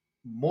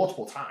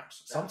multiple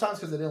times. Sometimes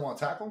because they didn't want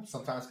to tackle him,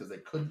 sometimes because they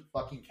couldn't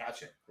fucking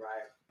catch him. Right.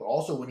 But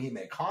also when he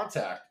made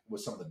contact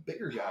with some of the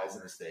bigger guys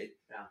in the state,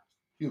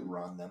 he would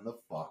run them the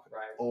fuck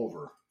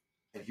over.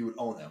 And he would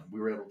own them. We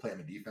were able to play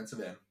him a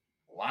defensive end,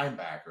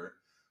 linebacker.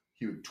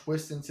 He would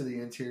twist into the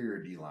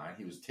interior D-line.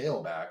 He was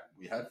tailback.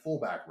 We had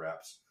fullback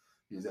reps.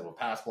 He was able to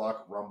pass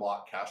block, run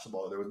block, catch the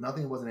ball. There was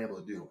nothing he wasn't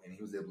able to do. And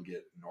he was able to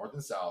get north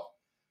and south.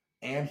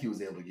 And he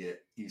was able to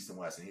get east and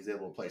west. And he was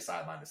able to play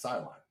sideline to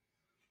sideline.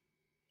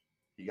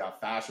 He got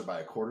faster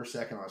by a quarter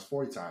second on his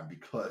 40 time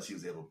because he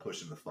was able to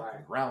push in the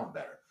fucking ground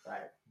better.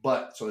 Right.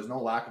 But, so there's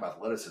no lack of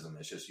athleticism.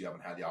 It's just you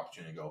haven't had the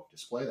opportunity to go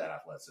display that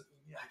athleticism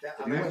yet.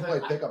 If you went and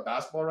played pickup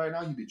basketball right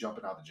now, you'd be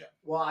jumping out the gym.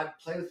 Well, I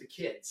play with the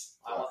kids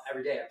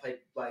every day. I played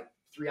like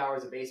 3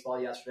 hours of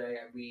baseball yesterday.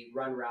 We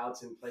run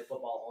routes and play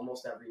football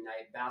almost every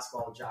night.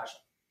 Basketball with Josh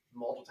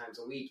multiple times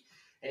a week.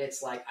 And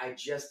it's like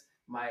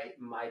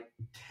my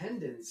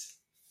tendons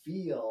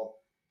feel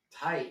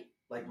tight.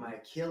 Like my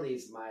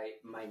Achilles,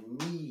 my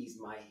knees,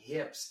 my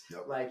hips.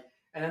 Like,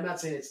 and I'm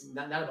not saying it's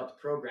not about the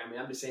programming.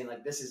 I'm just saying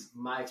like this is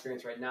my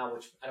experience right now,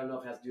 which I don't know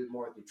if it has to do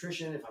more with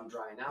nutrition, if I'm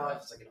drying out, if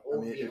it's like an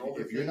old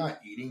if you're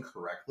not eating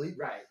correctly,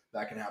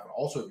 that can happen.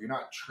 Also, if you're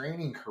not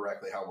training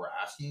correctly how we're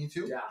asking you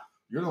to,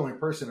 you're the only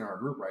person in our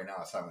group right now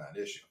that's having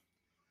that issue.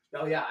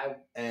 Oh yeah,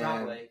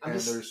 I'm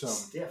just there's some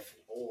stiff,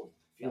 old.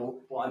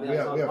 Well, I mean, we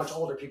have much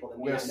older people than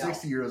me. We have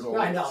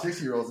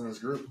 60-year-olds in this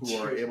group who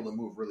are able to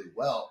move really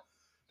well.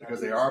 Because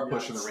they are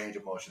pushing the range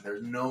of motion.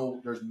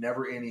 There's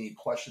never any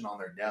question on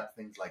their depth,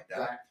 things like that.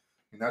 Right.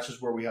 And that's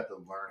just where we have to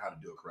learn how to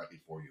do it correctly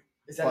for you.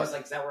 Is that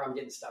where I'm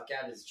getting stuck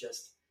at? Is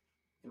just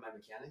in my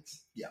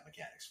mechanics? Yeah,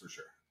 mechanics for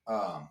sure.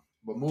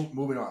 But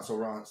moving on. So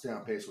we're stay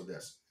on pace with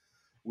this.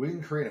 We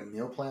can create a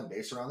meal plan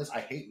based around this. I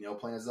hate meal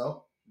plans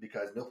though,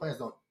 because meal plans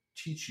don't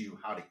teach you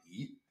how to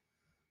eat.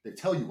 They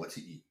tell you what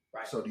to eat.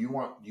 Right. So do you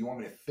want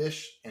me to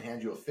fish and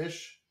hand you a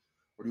fish,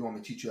 or do you want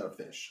me to teach you how to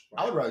fish?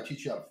 Right. I would rather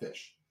teach you how to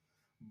fish.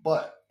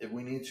 But if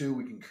we need to,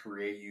 we can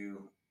create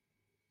you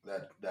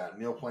that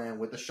meal plan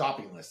with the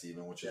shopping list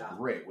even, which is Yeah.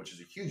 great, which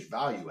is a huge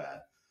value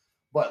add.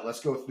 But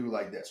let's go through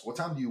like this. What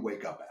time do you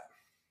wake up at?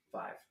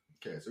 5.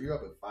 Okay, so you're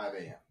up at 5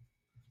 a.m.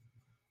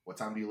 What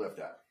time do you lift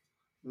at?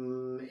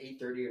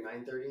 8:30 or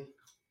 9:30.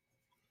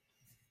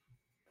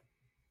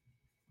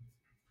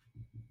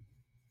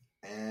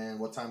 And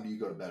what time do you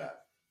go to bed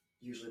at?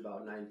 Usually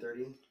about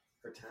 9:30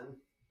 or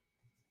 10.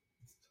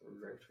 So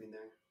we're right between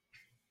there.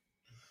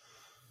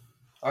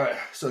 All right,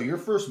 so your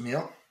first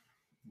meal,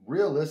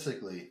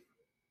 realistically,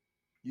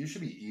 you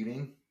should be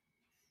eating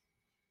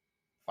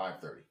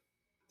 5:30.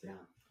 Yeah.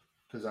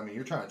 Because, I mean,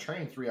 you're trying to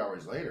train 3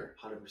 hours later.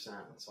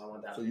 100%. So I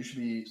want that. So you should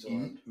be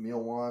eat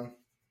meal 1,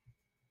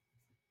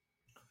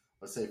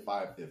 let's say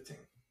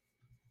 5:15.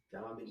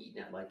 Yeah, I've been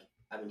eating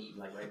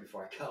right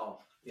before I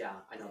go.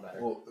 Yeah, I know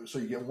better. Well, so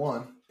you get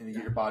 1 and you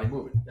get your body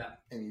moving. Yeah.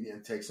 And you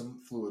take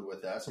some fluid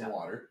with that, some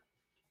water.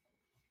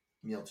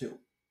 Meal 2.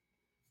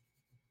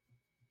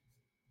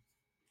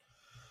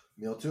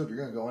 Meal 2, if you're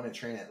going to go in and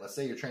train it, let's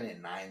say you're training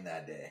at 9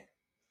 that day,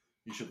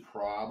 you should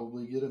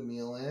probably get a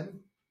meal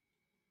in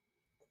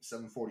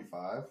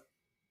 7:45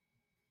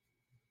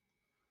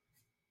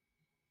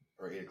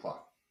 or 8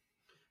 o'clock.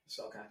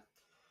 So, okay.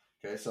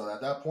 Okay, so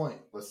at that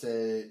point, let's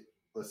say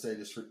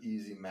just for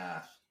easy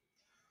math,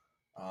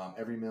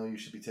 every meal you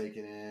should be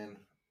taking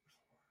in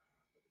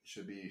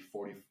should be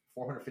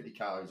 450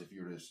 calories if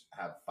you were to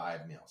have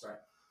 5 meals. Right.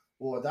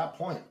 Well, at that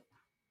point,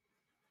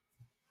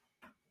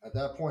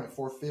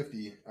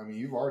 450, I mean,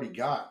 you've already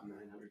got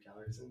 900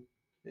 calories in.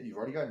 Yeah, you've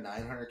already got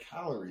 900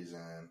 calories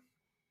in,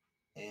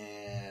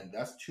 and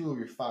that's 2 of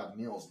your 5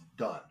 meals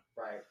done.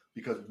 Right.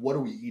 Because what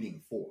are we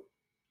eating for?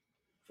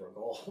 For a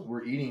goal.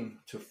 We're eating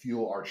to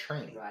fuel our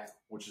training, Right.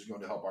 which is going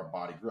to help our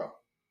body grow.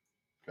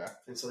 Okay.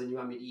 And so then you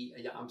want me to eat?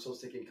 Yeah, I'm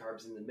supposed to take in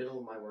carbs in the middle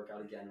of my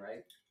workout again,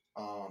 right?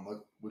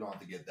 We don't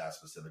have to get that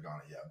specific on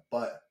it yet,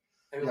 but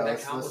And yeah, would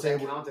that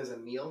count as a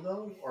meal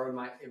though, or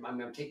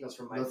I'm taking those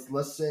from my?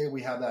 Let's say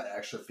we have that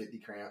extra 50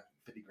 grams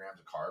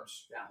of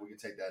carbs. Yeah. We can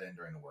take that in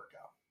during the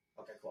workout.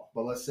 Okay, cool.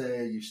 But let's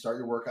say you start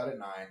your workout at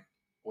 9.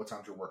 What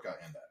time's your workout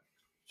end at?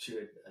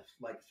 Should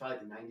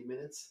probably 90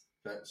 minutes.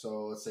 Okay,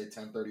 so let's say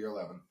 10:30 or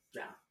 11.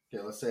 Yeah.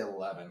 Okay, let's say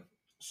 11.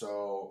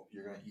 So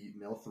you're going to eat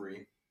meal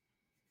 3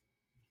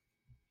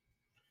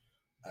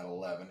 at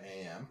 11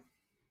 a.m.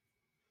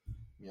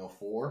 Meal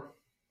 4.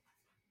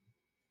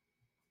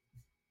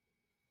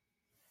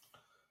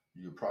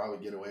 You could probably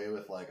get away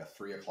with like a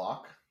 3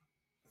 o'clock,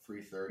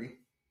 3:30.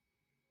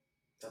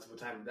 That's what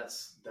time.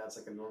 That's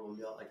like a normal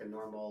meal, like a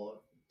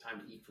normal time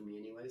to eat for me,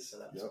 anyways. So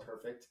that's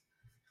perfect.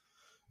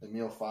 And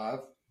meal 5.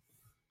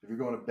 If you're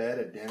going to bed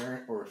at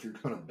dinner, or if you're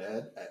going to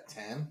bed at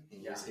 10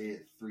 and you just ate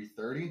at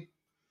 3:30,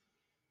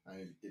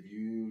 if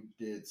you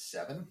did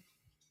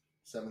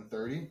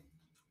 7:30.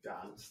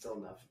 Yeah, it's still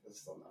enough.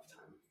 That's still enough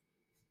time.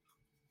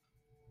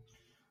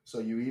 So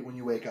you eat when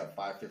you wake up,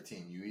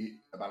 5:15. You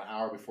eat about an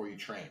hour before you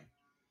train.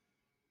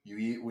 You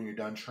eat when you're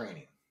done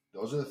training.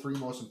 Those are the 3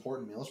 most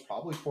important meals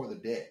probably for the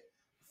day.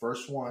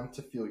 First one,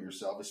 to fuel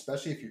yourself,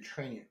 especially if you're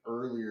training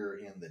earlier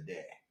in the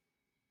day.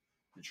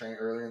 If you're training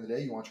earlier in the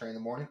day, you want to train in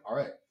the morning? All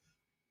right.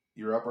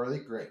 You're up early?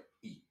 Great.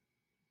 Eat.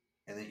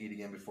 And then eat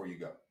again before you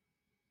go.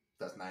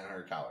 That's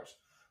 900 calories.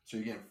 So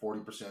you're getting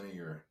 40% of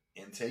your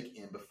intake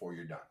in before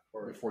you're done,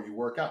 or before you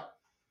work out.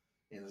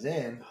 And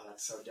then... Oh,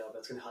 that's so dope.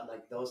 That's going to help.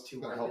 Like, those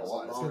 2 meals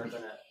alone are going to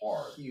be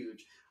hard.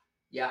 Huge.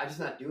 Yeah, I'm just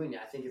not doing it.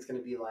 I think it's going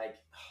to be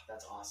like,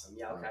 that's awesome.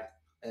 Yeah, okay.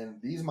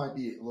 And these might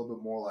be a little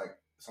bit more like,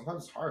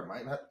 sometimes it's hard.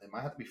 It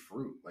might have to be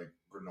fruit, like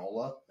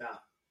granola. Yeah.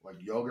 Like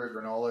yogurt,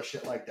 granola,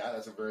 shit like that.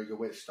 That's a very good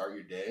way to start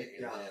your day.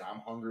 And Yeah. then I'm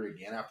hungry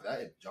again after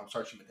that. It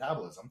jumpstarts your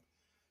metabolism.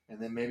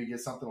 And then maybe get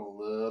something a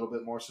little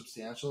bit more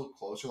substantial,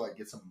 closer, like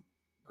get some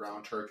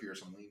ground turkey or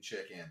some lean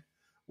chicken,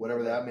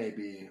 whatever that may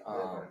be.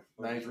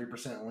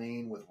 93%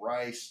 lean with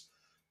rice.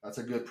 That's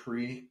a good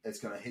pre. It's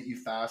going to hit you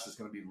fast. It's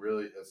going to be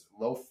it's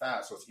low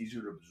fat, so it's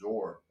easier to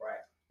absorb. Right.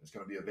 It's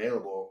going to be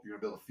available. You're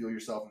going to be able to fuel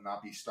yourself and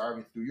not be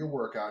starving through your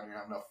workout. And you're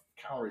going to have enough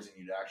calories in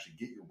you to actually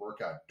get your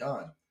workout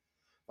done.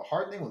 The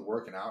hard thing with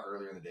working out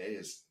earlier in the day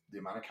is the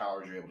amount of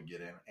calories you're able to get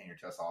in, and your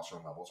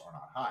testosterone levels are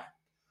not high.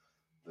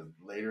 The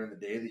later in the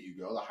day that you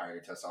go, the higher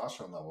your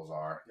testosterone levels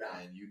are. Yeah.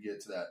 And you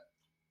get to that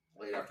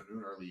late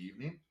afternoon, early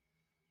evening,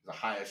 the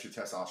highest your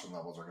testosterone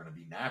levels are going to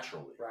be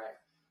naturally. Right.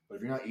 But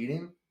if you're not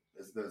eating,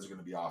 those are going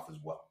to be off as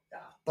well.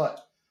 Yeah.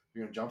 But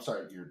you're going to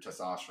jumpstart your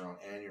testosterone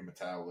and your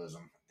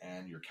metabolism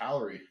and your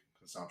calorie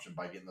consumption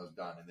by getting those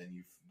done. And then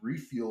you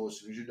refuel as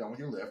soon as you're done with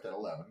your lift at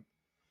 11.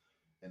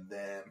 And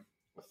then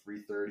a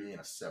 3:30 and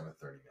a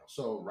 7:30 meal.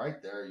 So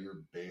right there,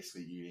 you're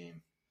basically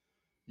eating,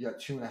 you got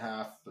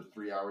 2.5 to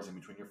 3 hours in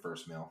between your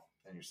first meal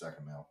and your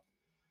second meal.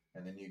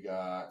 And then you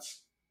got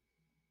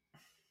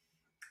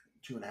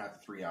 2.5 to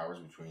 3 hours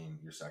between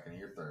your second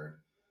and your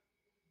third.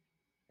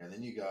 And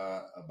then you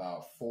got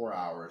about 4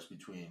 hours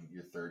between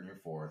your third and your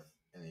fourth.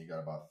 And then you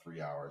got about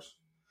 3 hours.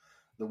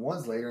 The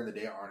ones later in the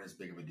day aren't as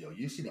big of a deal.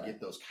 You just need to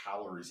get those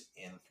calories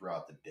in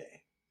throughout the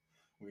day.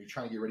 When you're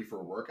trying to get ready for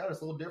a workout, it's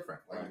a little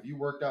different. Like if you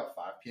worked out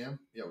 5 p.m.,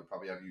 yeah, we'd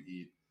probably have you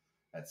eat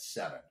at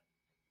 7.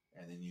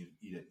 and then you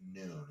eat at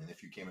noon. And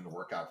if you came in to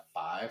work out at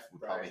 5,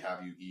 we'd probably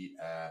have you eat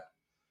at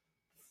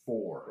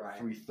 4,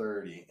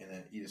 3:30, and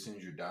then eat as soon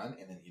as you're done,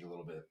 and then eat a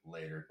little bit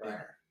later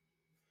dinner.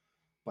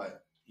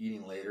 But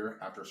eating later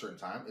after a certain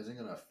time isn't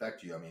going to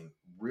affect you. I mean,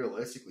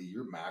 realistically,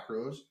 your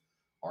macros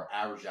are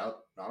averaged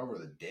out not over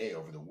the day,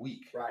 over the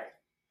week. Right.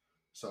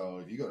 So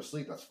if you go to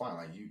sleep, that's fine.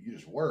 Like you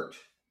just worked,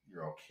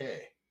 you're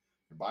okay.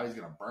 Your body's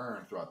going to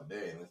burn throughout the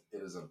day, and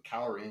it is a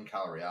calorie in,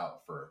 calorie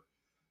out for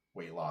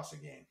weight loss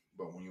and gain.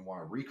 But when you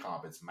want to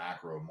recomp, it's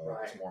macro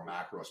more. It's more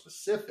macro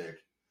specific.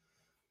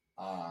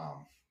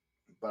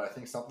 But I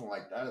think something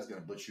like that is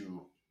going to put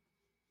you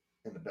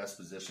in the best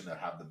position to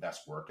have the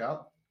best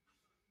workout,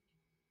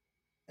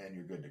 and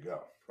you're good to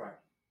go. Right.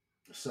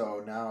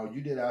 So now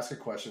you did ask a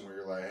question where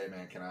you're like, hey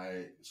man, can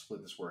I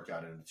split this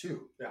workout into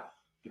 2? Yeah.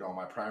 Get all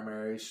my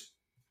primaries,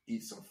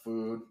 eat some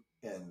food,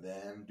 and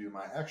then do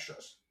my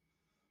extras.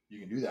 You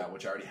can do that,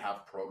 which I already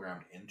have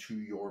programmed into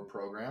your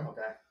program.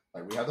 Okay.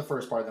 Like we have the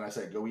first part, then I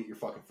say, go eat your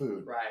fucking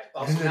food. Right.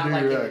 Also, not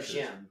like in the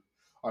gym.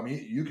 I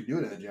mean, you could do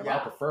it in the gym. I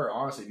prefer,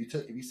 honestly,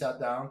 if you sat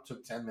down,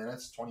 took 10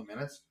 minutes, 20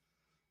 minutes,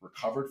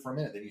 recovered for a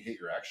minute, then you hit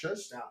your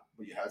extras. Yeah.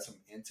 But you had some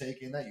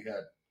intake in that.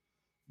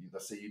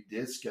 Let's say you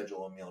did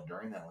schedule a meal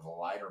during that with a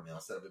lighter meal.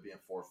 Instead of it being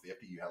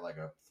 450, you had like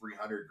a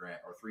 300 gram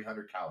or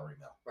 300 calorie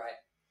meal. Right.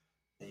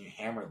 And you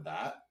hammered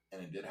that,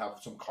 and it did have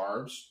some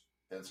carbs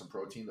and some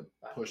protein to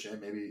push in,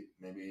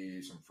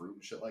 maybe some fruit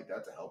and shit like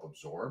that to help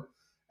absorb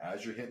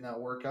as you're hitting that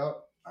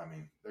workout. I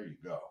mean, there you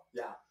go.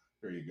 Yeah.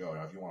 There you go.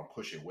 Now, if you want to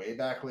push it way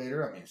back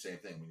later, I mean, same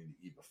thing. We need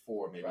to eat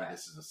before. Maybe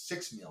this is a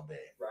 6 meal day.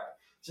 Right.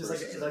 Just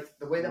like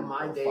the way that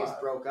my days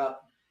broke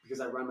up, because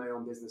I run my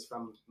own business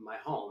from my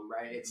home,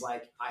 right? It's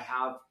like I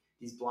have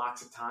these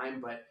blocks of time,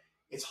 but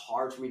it's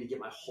hard for me to get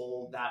that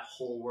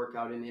whole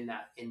workout in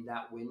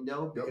that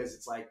window because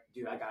it's like,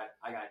 dude, I got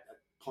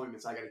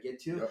appointments I got to get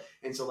to. Yep.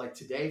 And so like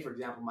today, for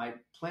example, my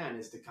plan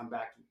is to come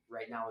back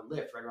right now and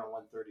lift right around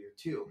 1:30 or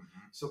 2. Mm-hmm.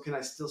 So can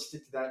I still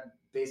stick to that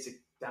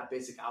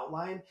basic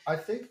outline? I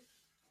think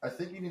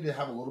you need to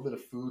have a little bit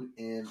of food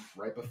in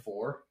right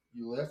before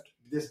you lift.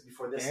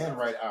 And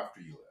right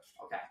after you lift.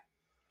 Okay.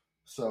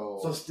 So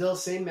still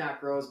same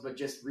macros, but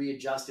just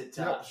readjust it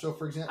to. Yeah. So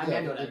for example,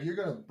 if you're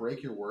gonna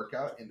break your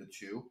workout into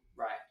 2,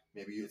 right?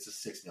 Maybe it's a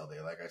 6 meal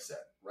day, like I said.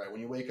 Right when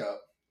you wake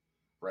up,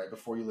 right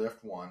before you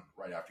lift 1,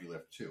 right after you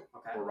lift 2,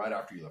 or right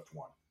after you lift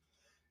 1,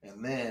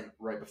 and then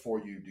right before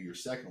you do your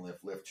second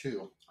lift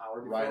 2.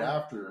 Right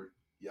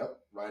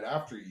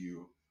after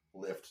you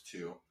lift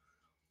 2,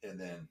 and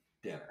then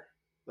dinner.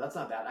 Well, that's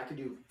not bad. I could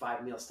do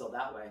 5 meals still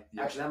that way.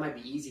 Yep. Actually, that might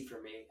be easy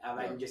for me.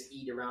 I can just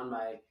eat around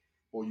my.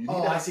 Well, you need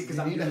to have, because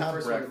I'm need to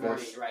have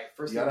breakfast. Right.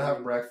 First you gotta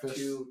have breakfast.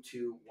 2,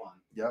 2, 1.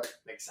 Yep.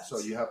 Makes sense. So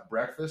you have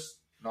breakfast,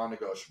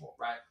 non-negotiable.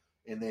 Right.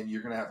 And then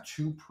you're gonna have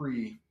 2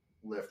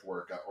 pre-lift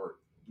workout or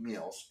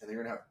meals, and then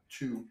you're gonna have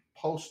 2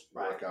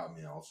 post-workout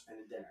meals, and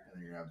a dinner. And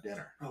then you're gonna have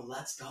dinner. Bro,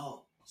 let's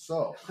go.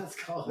 So let's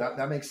go.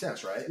 That makes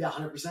sense, right? Yeah,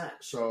 100%.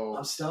 So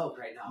I'm stoked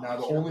right now. Now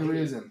the only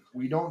reason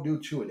we don't do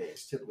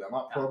 2-a-days typically, I'm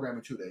not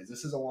programming 2 days.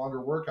 This is a longer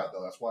workout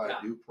though. That's why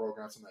I do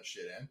program some of that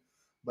shit in.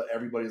 But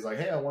everybody's like,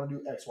 hey, I want to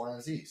do X, Y,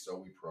 and Z. So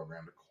we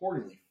programmed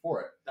accordingly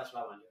for it. That's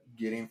what I want to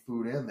do. Getting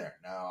food in there.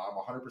 Now, I'm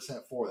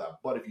 100% for that.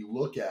 But if you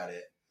look at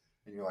it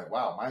and you're like,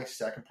 wow, my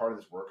second part of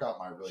this workout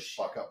might really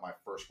fuck up my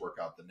first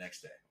workout the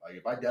next day. Like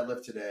if I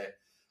deadlift today,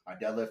 I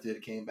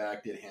deadlifted, came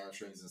back, did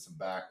hamstrings and some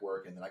back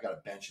work, and then I got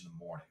a bench in the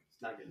morning.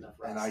 It's not good enough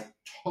rest. And I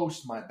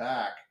toast my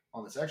back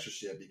on this extra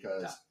shit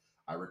because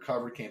I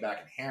recovered, came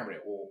back, and hammered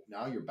it. Well,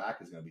 now your back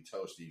is going to be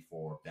toasty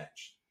for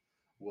bench.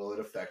 Will it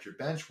affect your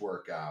bench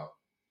workout?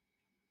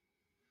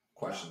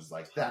 Questions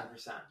like that.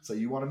 100%. So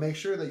you want to make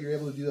sure that you're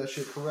able to do that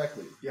shit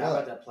correctly. Yeah,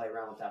 I got to play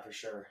around with that for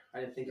sure.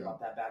 I didn't think about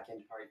that back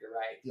end part. You're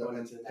right. Yeah,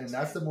 and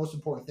that's the most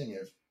important thing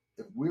is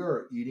if we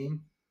are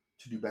eating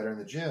to do better in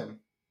the gym,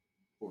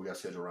 well, we got to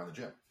schedule around the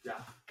gym. Yeah.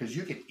 Because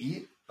you can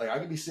eat. Like I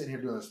could be sitting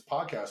here doing this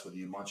podcast with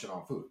you, munching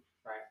on food.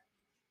 Right.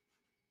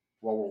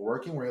 While we're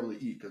working, we're able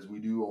to eat because we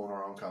do own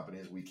our own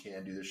companies. We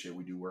can do this shit.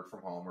 We do work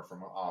from home or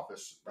from an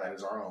office. Right. That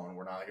is our own.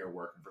 We're not here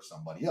working for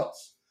somebody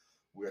else.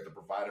 We have to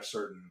provide a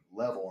certain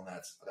level, and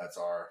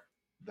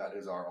that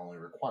is our only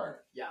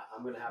requirement. Yeah,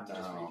 I'm going to have to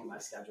just redo my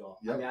schedule.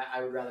 Yep. I mean,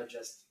 I would rather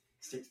just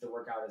stick to the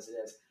workout as it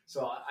is.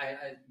 So I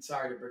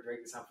sorry to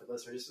break this out for the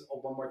listener. Just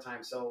one more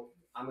time. So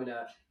I'm going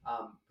to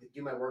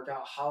do my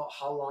workout. How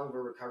long of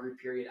a recovery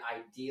period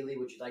ideally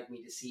would you like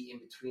me to see in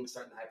between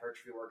starting the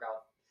hypertrophy workout?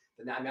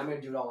 I'm going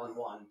to do it all in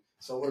one.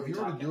 So if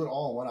you were to do it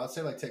all in one, I'd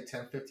say like take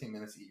 10, 15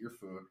 minutes to eat your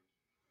food,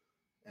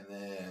 and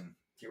then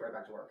get right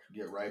back to work.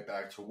 Get right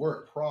back to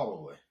work,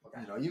 probably.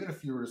 Okay. You know, even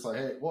if you were just like,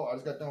 hey, well, I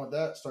just got done with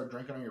that. Start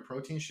drinking on your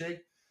protein shake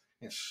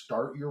and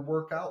start your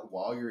workout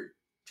while you're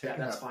taking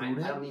that food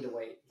in. I don't need to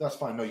wait. That's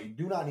fine. No, you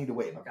do not need to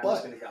wait. Okay, I'm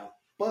just going to go.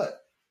 But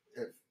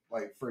if,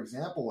 like, for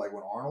example, like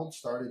when Arnold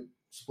started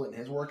splitting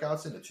his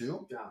workouts into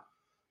 2,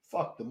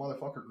 fuck, the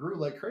motherfucker grew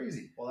like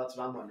crazy. Well, that's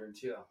what I'm wondering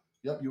too.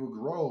 Yep, you would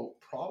grow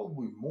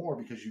probably more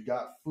because you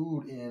got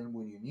food in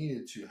when you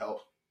needed to help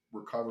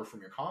recover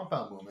from your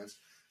compound movements,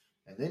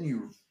 and then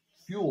you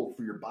fuel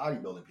for your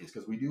bodybuilding piece,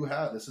 because we do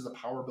have, this is a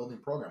power building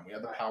program. We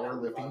have the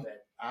powerlifting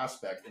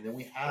aspect, and then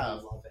we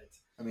have,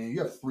 I mean, you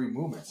have 3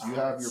 movements. You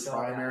have your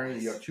primary,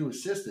 you have 2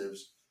 assistives,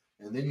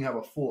 and then you have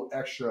a full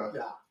extra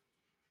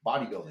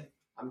bodybuilding.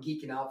 I'm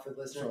geeking out for the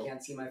listener. I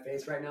can't see my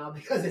face right now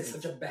because it's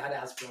such a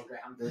badass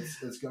program.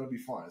 It's going to be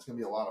fun. It's going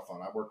to be a lot of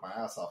fun. I worked my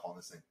ass off on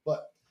this thing.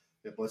 But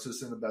if puts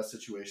us in the best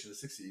situation to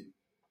succeed,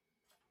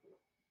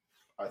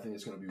 I think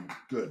it's going to be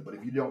good. But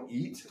if you don't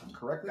eat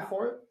correctly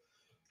for it,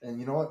 and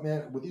you know what,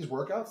 man, with these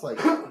workouts, like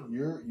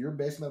your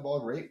base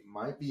metabolic rate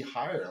might be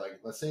higher.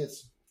 Like let's say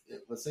it's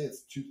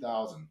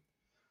 2,000.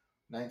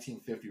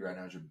 1950 right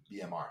now is your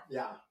BMR.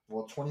 Yeah.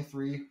 Well,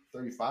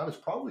 2335 is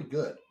probably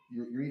good.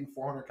 You're eating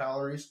 400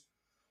 calories.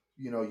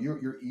 You know,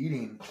 you're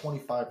eating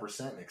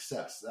 25% in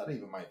excess. That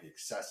even might be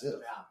excessive.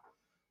 Yeah.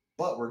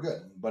 But we're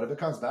good. But if it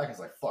comes back, it's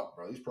like, fuck,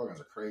 bro, these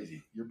programs are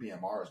crazy. Your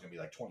BMR is going to be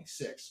like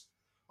 26.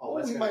 Oh,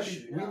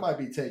 we might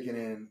be taking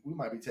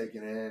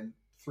in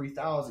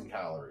 3,000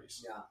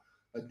 calories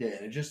a day,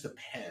 and it just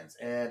depends.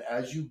 And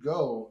as you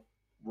go,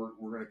 we're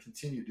going to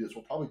continue to do this.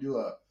 We'll probably do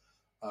a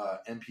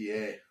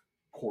NPA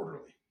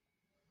quarterly.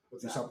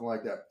 What's do that? Something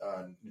like that,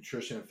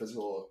 nutrition and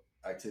physical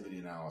activity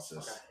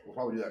analysis. Okay. We'll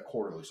probably do that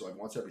quarterly, so like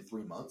once every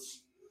 3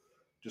 months,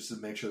 just to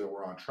make sure that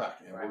we're on track.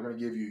 And we're going to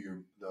give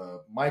you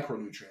the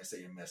micronutrients that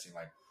you're missing.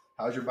 Like,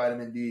 how's your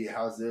vitamin D?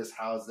 How's this?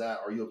 How's that?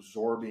 Are you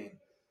absorbing?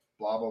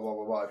 Blah, blah, blah,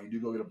 blah, blah. If you do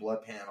go get a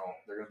blood panel,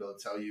 they're going to be able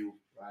to tell you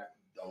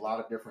a lot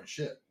of different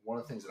shit. One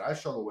of the things that I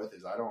struggle with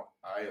is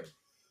I have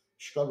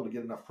struggled to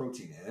get enough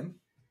protein in.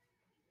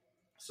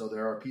 So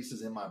there are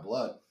pieces in my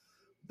blood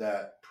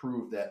that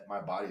prove that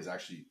my body is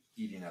actually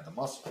eating at the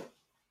muscle.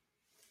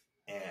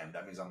 And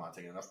that means I'm not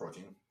taking enough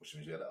protein, which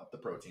means we got to up the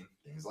protein,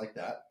 things like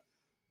that.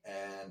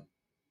 And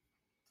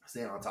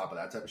staying on top of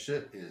that type of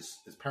shit is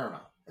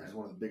paramount. It's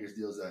one of the biggest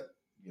deals that,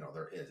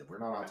 there is. If we're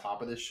not on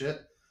top of this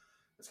shit,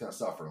 it's going to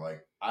suffer.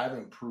 Like, I've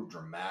improved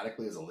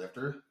dramatically as a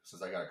lifter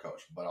since I got a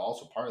coach. But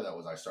also part of that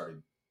was I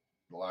started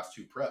the last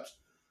 2 preps.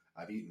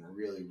 I've eaten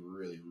really,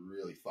 really,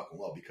 really fucking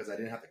well because I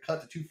didn't have to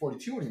cut to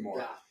 242 anymore.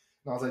 Yeah.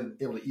 And I was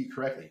able to eat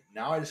correctly.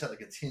 Now I just have to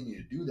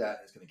continue to do that, and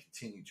it's going to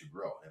continue to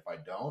grow. And if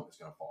I don't, it's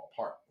going to fall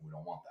apart. And we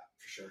don't want that.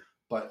 For sure.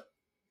 But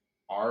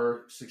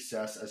our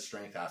success as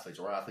strength athletes,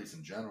 or athletes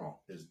in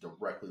general, is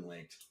directly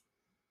linked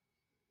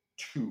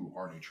to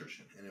our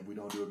nutrition. And if we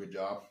don't do a good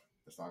job,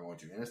 it's not going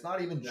to. And it's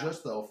not even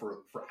just, though,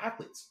 for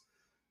athletes.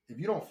 If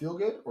you don't feel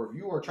good, or if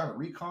you are trying to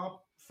recomp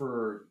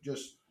for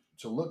just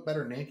to look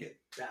better naked,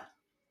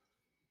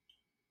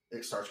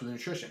 it starts with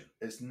nutrition.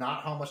 It's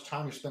not how much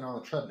time you spend on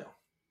the treadmill.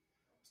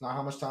 It's not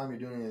how much time you're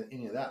doing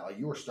any of that. Like,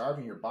 you are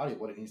starving your body of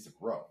what it needs to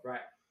grow. Right.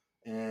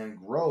 And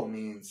grow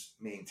means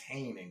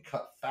maintain and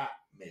cut fat,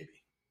 maybe.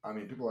 I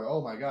mean, people are like,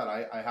 oh my God,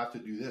 I have to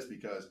do this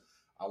because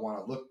I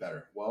want to look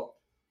better. Well,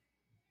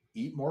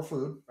 eat more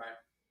food. Right.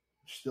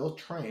 Still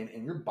train,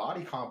 and your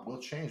body comp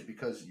will change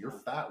because your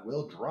fat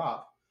will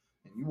drop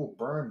and you will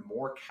burn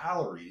more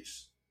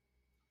calories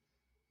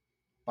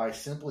by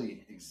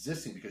simply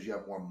existing because you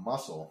have more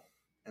muscle,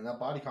 and that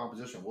body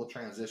composition will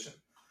transition.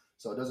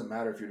 So it doesn't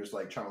matter if you're just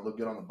like trying to look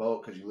good on the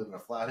boat because you live in a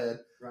flathead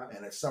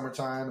and it's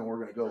summertime and we're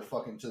going to go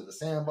fucking to the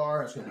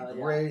sandbar and it's going to be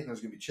great and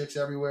there's going to be chicks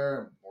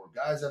everywhere and more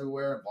guys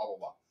everywhere and blah, blah,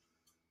 blah.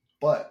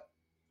 But,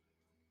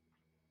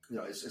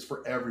 it's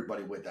for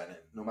everybody with that. And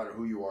no matter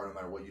who you are, no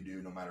matter what you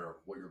do, no matter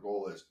what your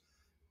goal is,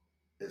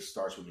 it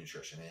starts with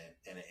nutrition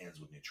and it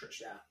ends with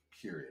nutrition,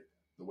 period.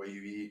 The way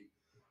you eat,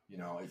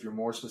 if you're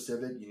more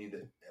specific, you need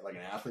to, like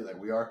an athlete like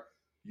we are,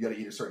 you got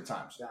to eat at certain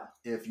times.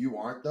 Yeah. If you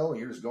aren't, though, and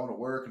you're just going to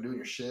work and doing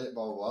your shit,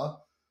 blah, blah, blah.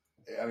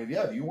 I mean,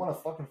 if you want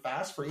to fucking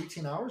fast for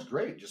 18 hours,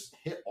 great. Just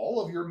hit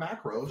all of your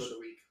macros. For the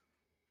week.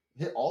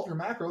 Hit all of your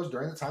macros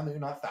during the time that you're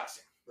not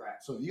fasting. Right.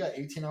 So if you got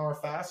 18-hour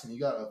fast and you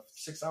got a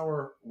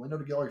 6-hour window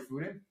to get all your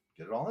food in,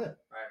 get it all in.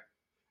 Right.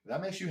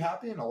 That makes you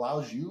happy and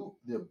allows you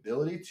the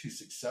ability to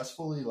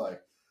successfully,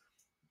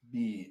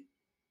 be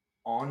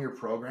on your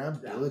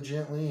program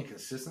diligently and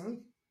consistently.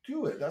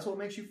 Do it. That's what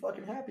makes you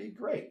fucking happy.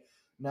 Great.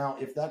 Now,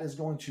 if that is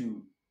going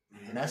to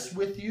mess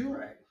with you,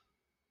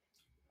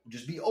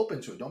 just be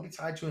open to it. Don't be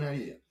tied to an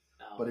idea.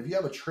 No. But if you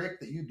have a trick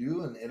that you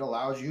do and it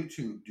allows you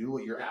to do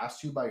what you're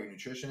asked to by your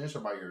nutritionist or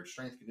by your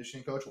strength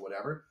conditioning coach or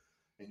whatever,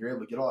 and you're able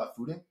to get all that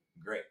food in,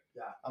 great.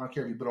 Yeah. I don't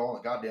care if you put it all in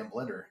a goddamn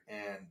blender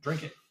and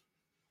drink it.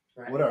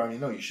 Right. Whatever. I mean,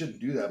 no, you shouldn't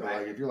do that.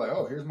 But if you're like,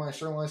 oh, here's my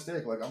sirloin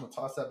steak, I'm gonna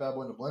toss that bad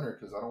boy in the blender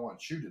because I don't want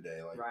to chew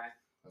today.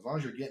 As long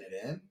as you're getting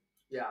it in,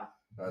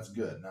 that's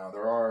good. Now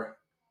there are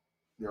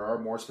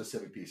more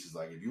specific pieces.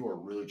 Like if you are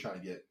really trying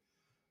to get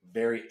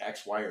very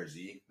X, Y, or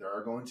Z, there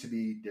are going to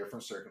be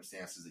different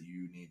circumstances that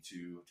you need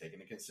to take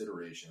into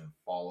consideration and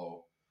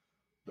follow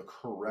the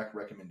correct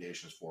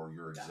recommendations for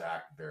your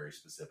exact, very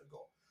specific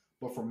goal.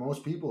 But for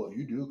most people, if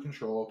you do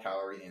control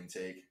calorie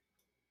intake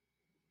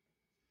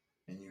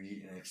and you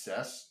eat in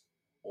excess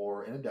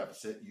or in a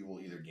deficit, you will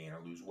either gain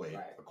or lose weight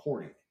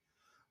accordingly.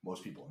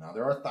 Most people. Now,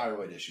 there are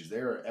thyroid issues.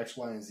 There are X,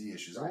 Y, and Z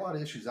issues. There are a lot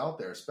of issues out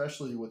there,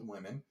 especially with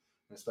women,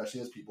 and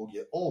especially as people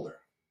get older.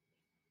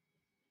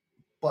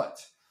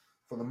 But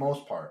for the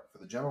most part, for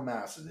the general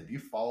masses, if you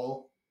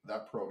follow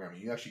that program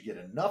and you actually get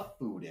enough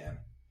food in,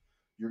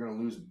 you're going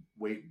to lose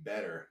weight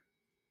better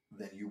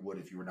than you would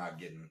if you were not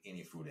getting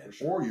any food in.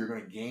 Sure. Or you're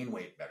going to gain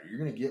weight better. You're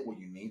going to get what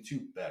you need to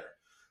better.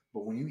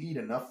 But when you eat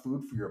enough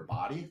food for your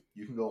body,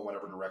 you can go in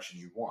whatever direction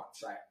you want.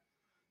 Right.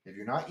 If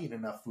you're not eating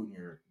enough food in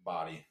your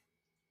body,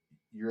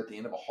 you're at the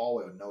end of a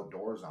hallway with no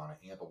doors on it.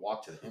 And you have to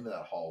walk to the end of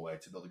that hallway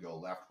to be able to go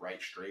left,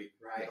 right, straight.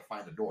 Right. You have to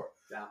find the door.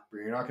 Yeah. But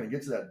you're not going to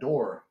get to that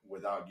door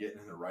without getting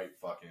in the right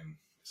fucking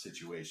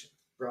situation.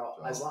 Bro,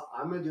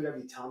 I'm going to do whatever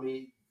you tell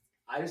me.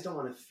 I just don't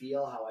want to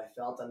feel how I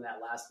felt on that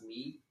last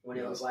meet when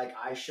it was like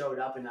I showed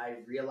up and I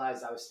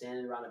realized I was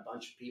standing around a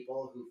bunch of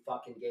people who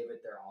fucking gave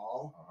it their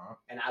all.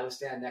 And I was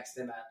standing next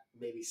to them at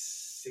maybe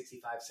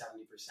 65,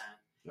 70%.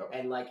 Yep.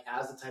 And like,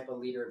 as the type of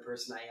leader and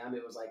person I am,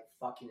 it was like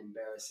fucking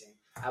embarrassing.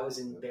 I was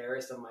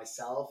embarrassed of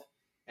myself.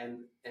 And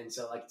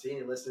so like to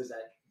any listeners,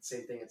 that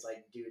same thing, it's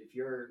like, dude,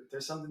 if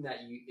there's something that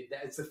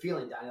it's the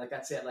feeling, Donny, like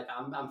that's it. Like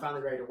I'm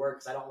finally ready to work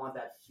because I don't want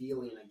that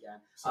feeling again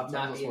of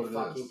not being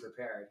fucking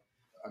prepared.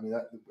 I mean,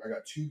 I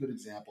got two good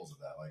examples of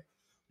that. Like,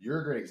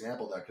 you're a great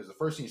example of that because the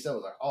first thing you said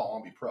was like, "Oh, I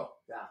want to be pro."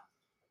 Yeah.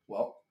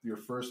 Well, your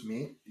first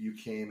meet, you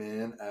came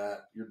in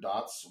at your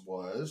dots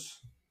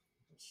was.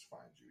 Let's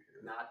find you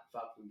here. Not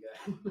fucking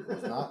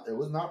good. It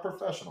was not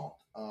professional.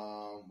 Where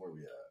are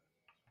we at?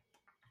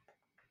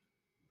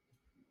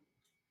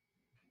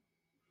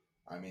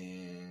 I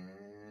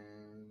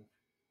mean,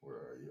 where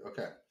are you?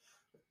 Okay,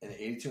 an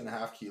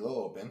 82.5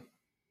 kilo open.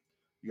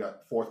 You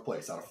got 4th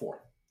place out of 4.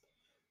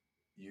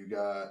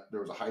 There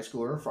was a high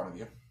schooler in front of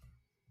you.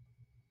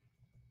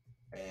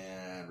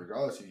 And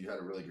regardless if you had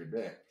a really good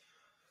day,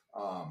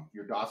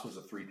 your dots was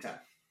a 310.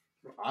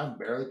 I'm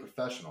barely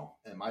professional,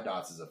 and my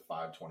dots is a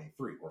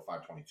 523 or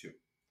 522.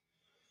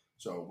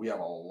 So we have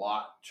a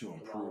lot to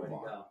improve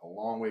on. A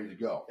long way to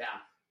go. Yeah.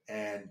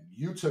 And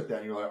you took that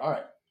and you're like, all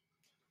right,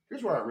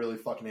 here's where I really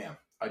fucking am.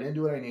 I didn't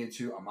do what I needed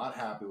to. I'm not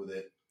happy with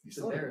it. You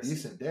still had a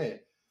decent day.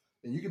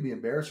 And you can be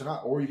embarrassed or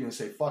not, or you can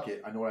say, fuck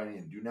it, I know what I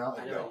need to do now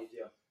and go. What you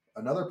do.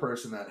 Another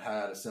person that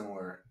had a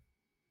similar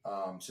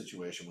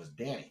situation was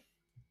Danny.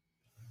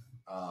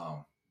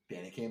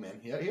 Danny came in.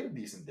 He had a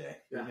decent day.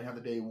 He didn't have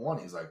the day he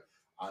wanted. He's like,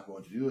 I'm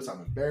going to do this. I'm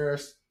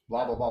embarrassed.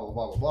 Blah, blah, blah, blah,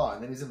 blah, blah, blah.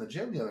 And then he's in the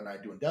gym the other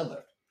night doing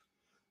deadlift.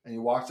 And he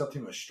walks up to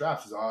me with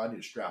straps. He's like, oh, I need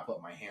to strap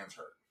up. My hands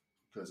hurt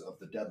because of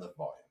the deadlift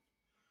volume.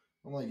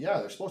 I'm like, yeah,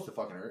 they're supposed to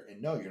fucking hurt.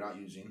 And no, you're not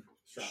using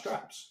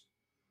straps.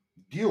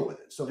 Deal with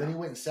it. So then he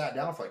went and sat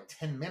down for like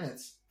 10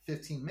 minutes,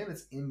 15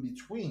 minutes in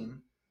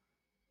between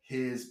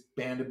his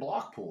banded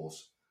block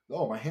pulls.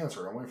 Oh, my hands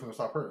hurt. I'm waiting for them to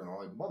stop hurting. And I'm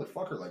like,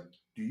 motherfucker, like,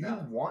 do you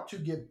want to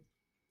get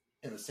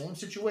in the same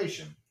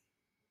situation?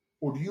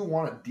 Or do you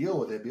want to deal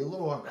with it, be a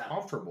little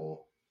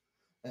uncomfortable?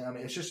 And I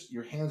mean, it's just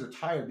your hands are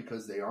tired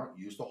because they aren't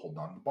used to hold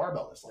on to the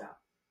barbell this long.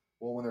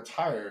 Well, when they're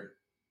tired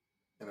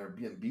and they're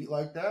being beat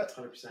like that,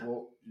 100%.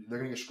 Well, they're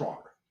going to get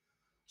stronger.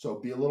 So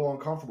be a little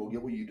uncomfortable,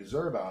 get what you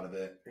deserve out of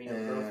it.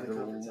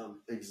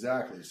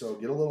 Exactly. So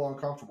get a little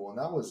uncomfortable. And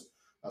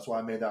that's why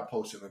I made that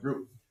post in the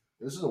group.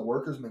 This is a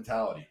worker's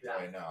mentality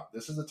right now.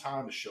 This is the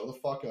time to show the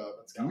fuck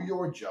up, do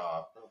your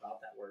job. I'm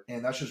about that work.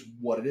 And that's just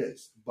what it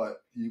is.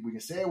 But we can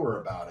say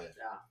we're about it.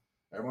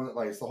 Yeah. Everyone,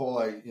 like, it's the whole,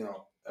 like, you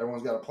know,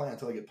 everyone's got a plan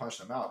until they get punched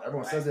in the mouth.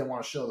 Everyone says they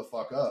want to show the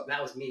fuck up.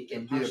 That was me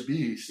getting punched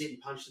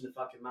in the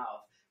fucking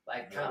mouth.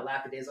 Like, kind of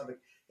lackadaisical.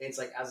 It's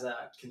like, as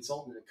a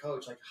consultant and a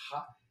coach, like,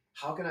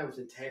 how can I, with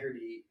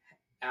integrity,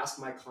 ask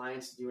my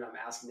clients to do what I'm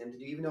asking them to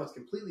do, even though it's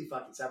completely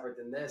fucking separate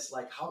than this?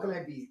 Like, how can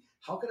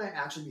I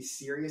actually be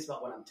serious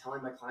about what I'm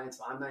telling my clients,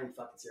 but I'm not even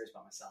fucking serious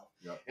about myself?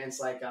 Yep. And it's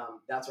like,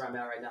 that's where I'm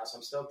at right now. So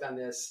I'm stoked on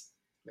this.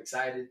 I'm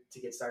excited to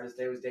get started.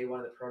 Today was day 1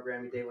 of the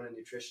programming, day 1 of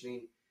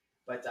nutritioning.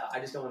 But I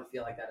just don't want to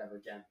feel like that ever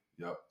again.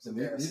 Yep. So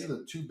these are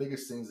the 2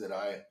 biggest things that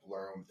I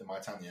learned in my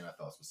time in the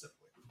NFL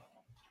specifically.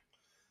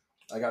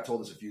 I got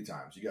told this a few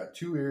times. You got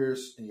 2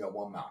 ears and you got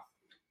 1 mouth.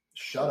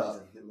 Shut up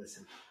and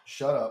listen.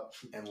 Shut up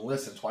and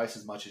listen twice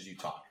as much as you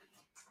talk.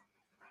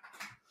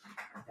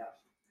 Yeah.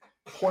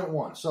 Point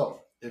 1. So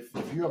if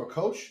you have a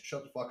coach,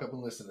 shut the fuck up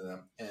and listen to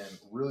them and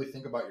really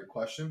think about your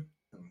question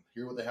and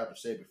hear what they have to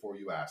say before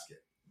you ask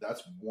it.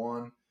 That's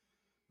one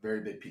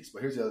very big piece.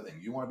 But here's the other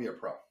thing. You want to be a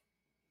pro.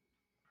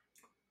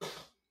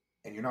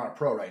 And you're not a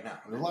pro right now.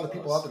 There's a lot of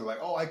people out there like,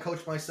 oh, I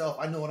coach myself.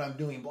 I know what I'm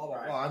doing. Blah,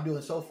 blah, blah. I'm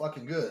doing so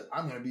fucking good.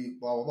 I'm going to be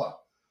blah, blah, blah.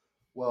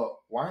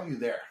 Well, why aren't you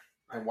there?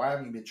 And why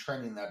haven't you been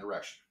trending in that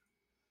direction?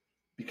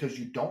 Because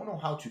you don't know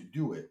how to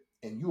do it,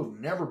 and you have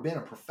never been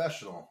a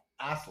professional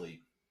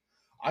athlete.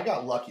 I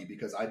got lucky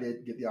because I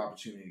did get the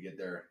opportunity to get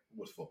there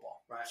with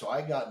football. Right. So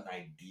I got an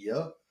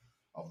idea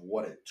of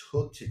what it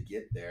took to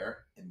get there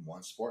in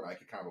one sport, and I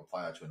could kind of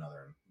apply that to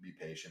another and be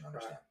patient,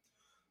 understand.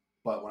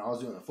 Right. But when I was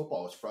doing the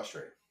football, it was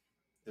frustrating.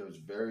 It was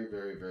very,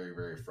 very, very,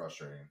 very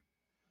frustrating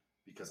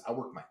because I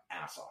worked my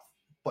ass off.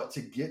 But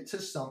to get to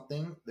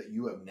something that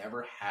you have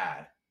never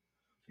had,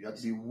 you have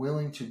to be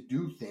willing to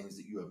do things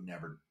that you have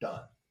never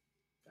done.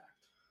 Fact.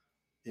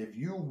 If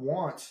you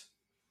want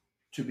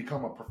to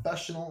become a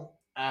professional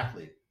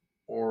athlete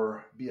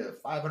or be a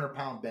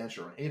 500-pound bench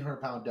or an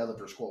 800-pound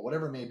deadlift or squat,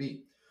 whatever it may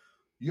be,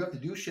 you have to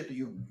do shit that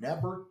you've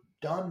never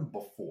done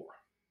before.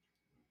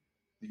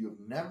 That you have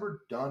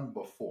never done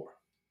before.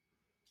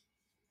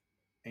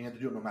 And you have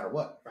to do it no matter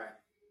what. Right.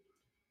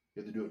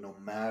 You have to do it no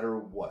matter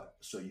what.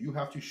 So you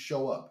have to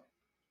show up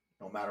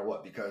no matter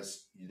what,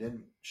 because you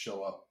didn't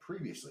show up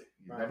previously.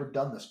 You've never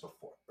done this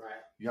before. Right.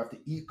 You have to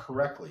eat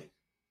correctly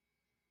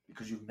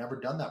because you've never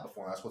done that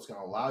before. That's what's going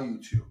to allow you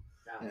to.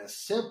 Yeah. And it's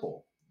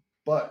simple,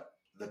 but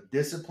the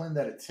discipline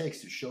that it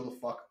takes to show the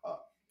fuck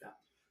up. Yeah.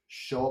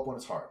 Show up when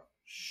it's hard.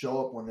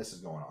 Show up when this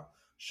is going on.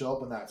 Show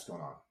up when that's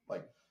going on.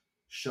 Like,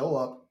 show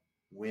up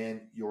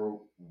when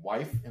your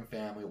wife and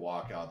family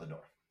walk out the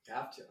door. You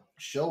have to.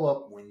 Show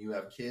up when you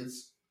have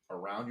kids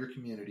around your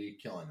community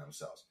killing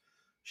themselves.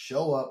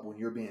 Show up when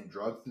you're being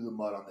drugged through the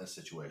mud on this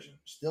situation.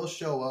 Still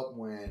show up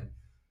when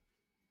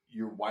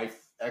your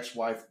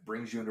ex-wife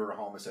brings you into her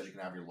home and says you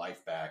can have your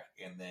life back,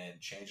 and then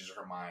changes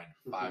her mind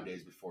 5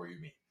 days before you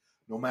meet.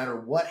 No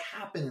matter what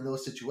happened in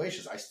those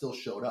situations, I still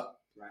showed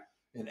up. Right.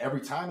 And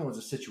every time it was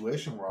a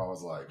situation where I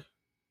was like,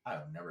 I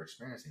have never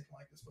experienced anything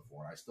like this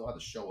before. I still had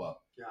to show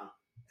up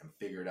and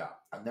figure it out.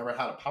 I've never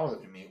had a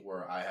powerlifting meet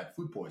where I had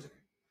food poisoning.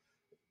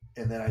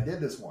 And then I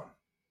did this one.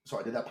 So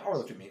I did that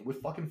powerlifting meet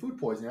with fucking food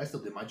poisoning. I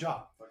still did my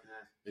job.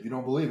 If you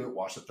don't believe it,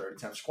 watch the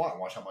 30-10 squat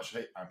and watch how much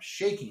I'm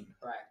shaking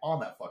on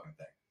that fucking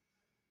thing.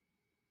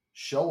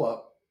 Show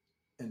up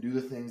and do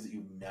the things that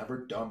you've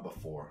never done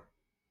before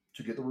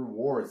to get the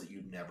rewards that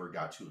you never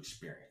got to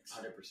experience.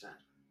 100%.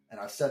 And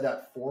I've said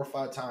that 4 or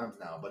 5 times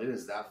now, but it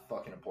is that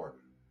fucking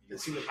important. You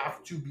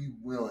have to be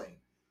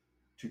willing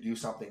to do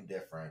something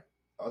different.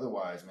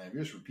 Otherwise, man, if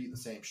you're just repeating the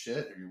same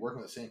shit, or you're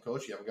working with the same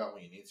coach, you haven't got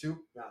what you need to.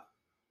 Yeah.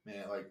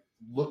 Man, like,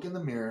 look in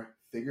the mirror,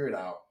 figure it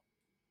out,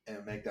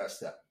 and make that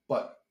step.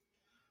 But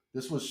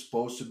this was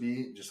supposed to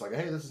be just like,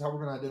 hey, this is how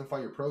we're going to identify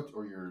your protein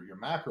or your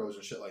macros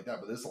and shit like that.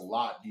 But this is a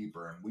lot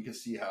deeper, and we can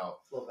see how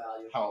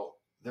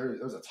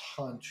there's a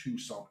ton to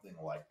something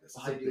like this.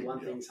 Well, how you do one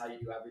thing is how you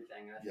do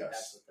everything. And I think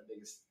that's what the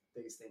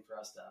biggest thing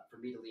for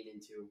me to lean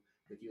into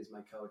with you as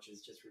my coach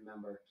is just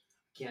remember,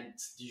 can't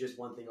do just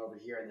one thing over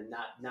here and then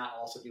not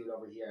also do it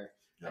over here.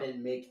 Yep. I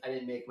didn't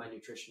make my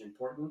nutrition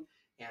important,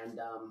 and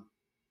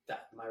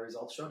that my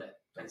results showed it.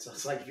 And so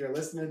it's like, if you're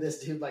listening to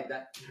this, dude, like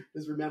that,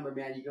 just remember,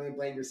 man, you can only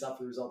blame yourself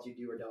for the results you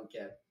do or don't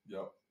get.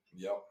 Yep,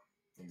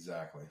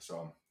 exactly.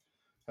 So,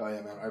 hell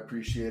yeah, man, I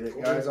appreciate it,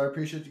 guys. I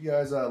appreciate you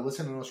guys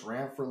listening to us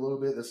rant for a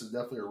little bit. This is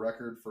definitely a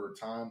record for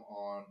time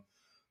on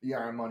the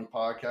Iron Money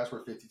podcast.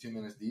 We're 52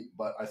 minutes deep,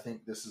 but I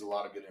think this is a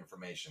lot of good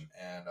information.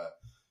 And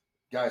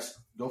guys,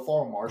 go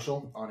follow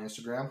Marshall on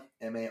Instagram,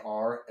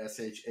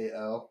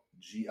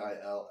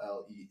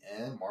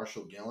 MarshallGillen,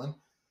 Marshal Gillen.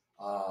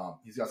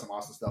 He's got some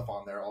awesome stuff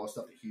on there, all the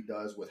stuff that he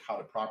does with how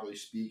to properly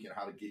speak and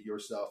how to get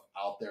yourself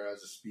out there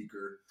as a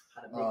speaker.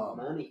 How to make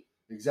money.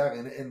 Exactly.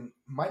 And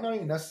might not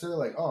even necessarily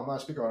like, oh, I'm not a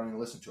speaker, I don't even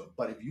listen to it.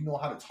 But if you know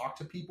how to talk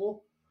to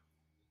people,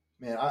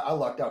 man, I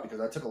lucked out because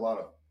I took a lot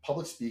of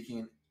public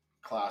speaking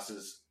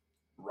classes,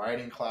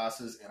 writing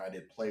classes, and I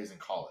did plays in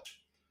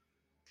college.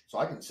 So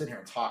I can sit here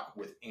and talk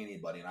with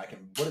anybody, and I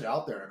can put it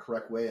out there in a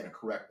correct way, in a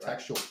correct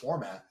textual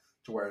format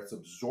to where it's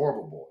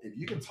absorbable. If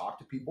you can talk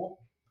to people,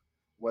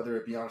 whether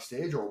it be on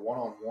stage or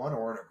one-on-one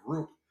or in a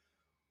group,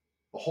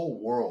 the whole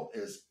world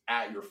is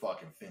at your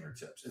fucking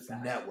fingertips. It's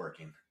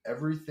networking.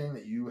 Everything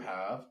that you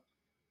have,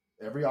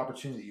 every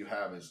opportunity that you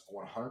have is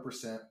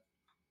 100%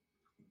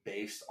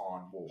 based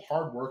on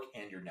hard work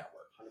and your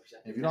network.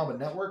 100%. If you don't have a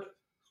network,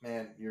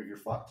 man, you're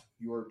fucked.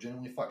 You are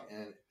genuinely fucked.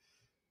 And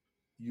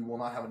you will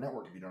not have a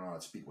network if you don't know how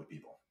to speak with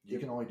people. You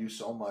can only do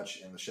so much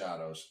in the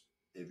shadows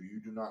if you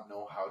do not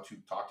know how to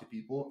talk to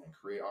people and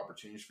create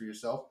opportunities for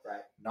yourself.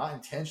 Not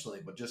intentionally,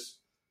 but just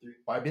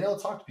by being able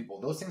to talk to people.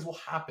 Those things will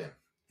happen.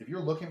 If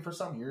you're looking for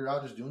something, you're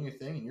out just doing your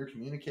thing and you're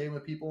communicating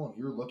with people and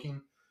you're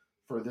looking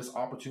for this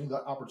opportunity,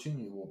 that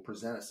opportunity will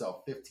present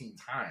itself 15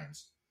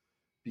 times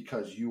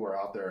because you are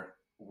out there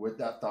with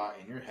that thought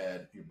in your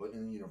head, you're putting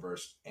in the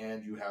universe,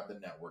 and you have the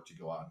network to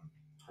go out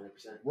and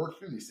 100% work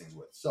through these things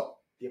with. So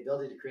the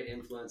ability to create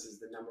influence is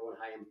the number one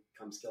high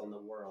income skill in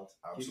the world.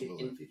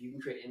 Absolutely. If you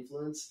can create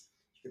influence,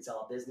 you can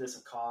sell a business,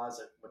 a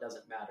cause, what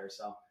doesn't matter.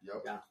 So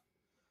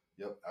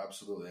Yep,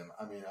 absolutely. And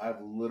I mean,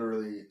 I've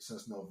literally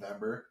since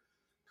November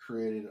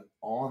created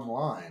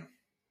online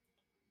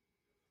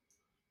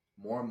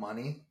more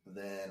money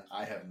than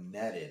I have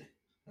netted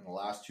in the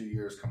last 2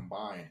 years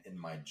combined in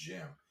my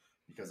gym,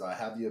 because I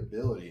have the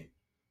ability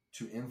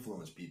to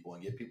influence people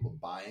and get people to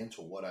buy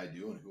into what I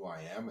do and who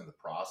I am and the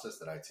process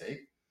that I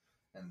take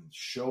and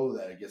show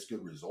that it gets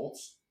good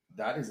results.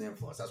 That is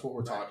influence. That's what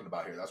we're talking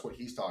about here. That's what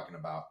he's talking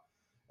about.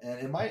 And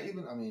it might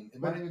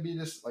even be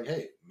just like,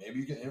 hey, maybe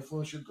you can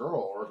influence your girl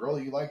or a girl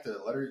you like to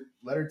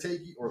let her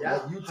take you or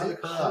let you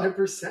take her out.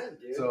 100%,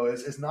 dude. So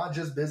it's not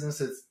just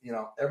business. It's,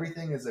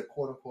 everything is a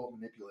quote unquote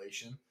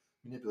manipulation.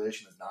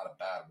 Manipulation is not a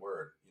bad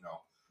word.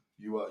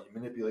 You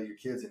manipulate your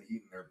kids into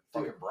eating their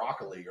fucking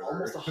broccoli or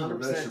almost 100%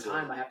 of the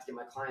time I have to get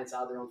my clients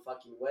out of their own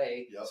fucking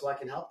way so I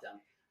can help them.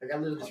 Like I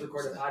literally just 100%.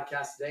 recorded a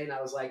podcast today, and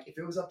I was like, if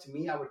it was up to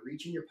me, I would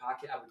reach in your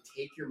pocket, I would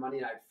take your money,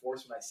 and I'd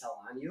force what I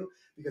sell on you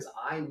because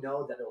I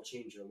know that it'll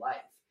change your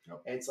life.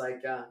 Yep. And it's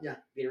like,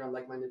 being around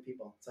like-minded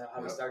people. It's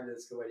how we started.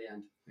 It's a good way to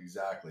end.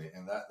 Exactly,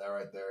 and that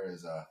right there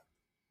is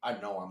I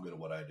know I'm good at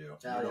what I do.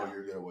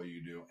 You're good at what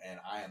you do, and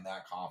I am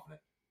that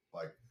confident.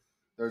 Like,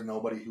 there's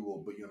nobody who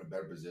will put you in a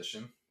better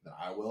position than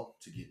I will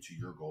to get to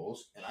your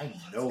goals, and I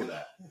know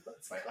that.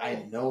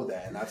 I know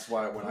that, and that's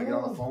why when I get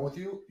on the phone with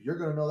you, you're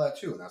going to know that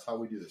too, and that's how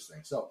we do this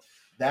thing. So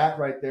that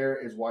right there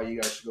is why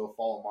you guys should go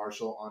follow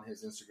Marshall on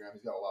his Instagram.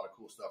 He's got a lot of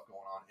cool stuff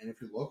going on, and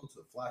if you're local to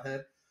the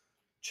Flathead,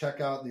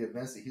 check out the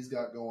events that he's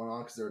got going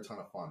on because they're a ton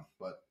of fun.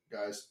 But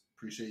guys,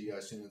 appreciate you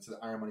guys tuning into the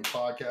Iron Money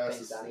Podcast.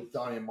 Thanks, Donny. This is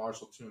Donny and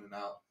Marshall tuning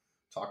out.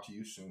 Talk to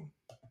you soon.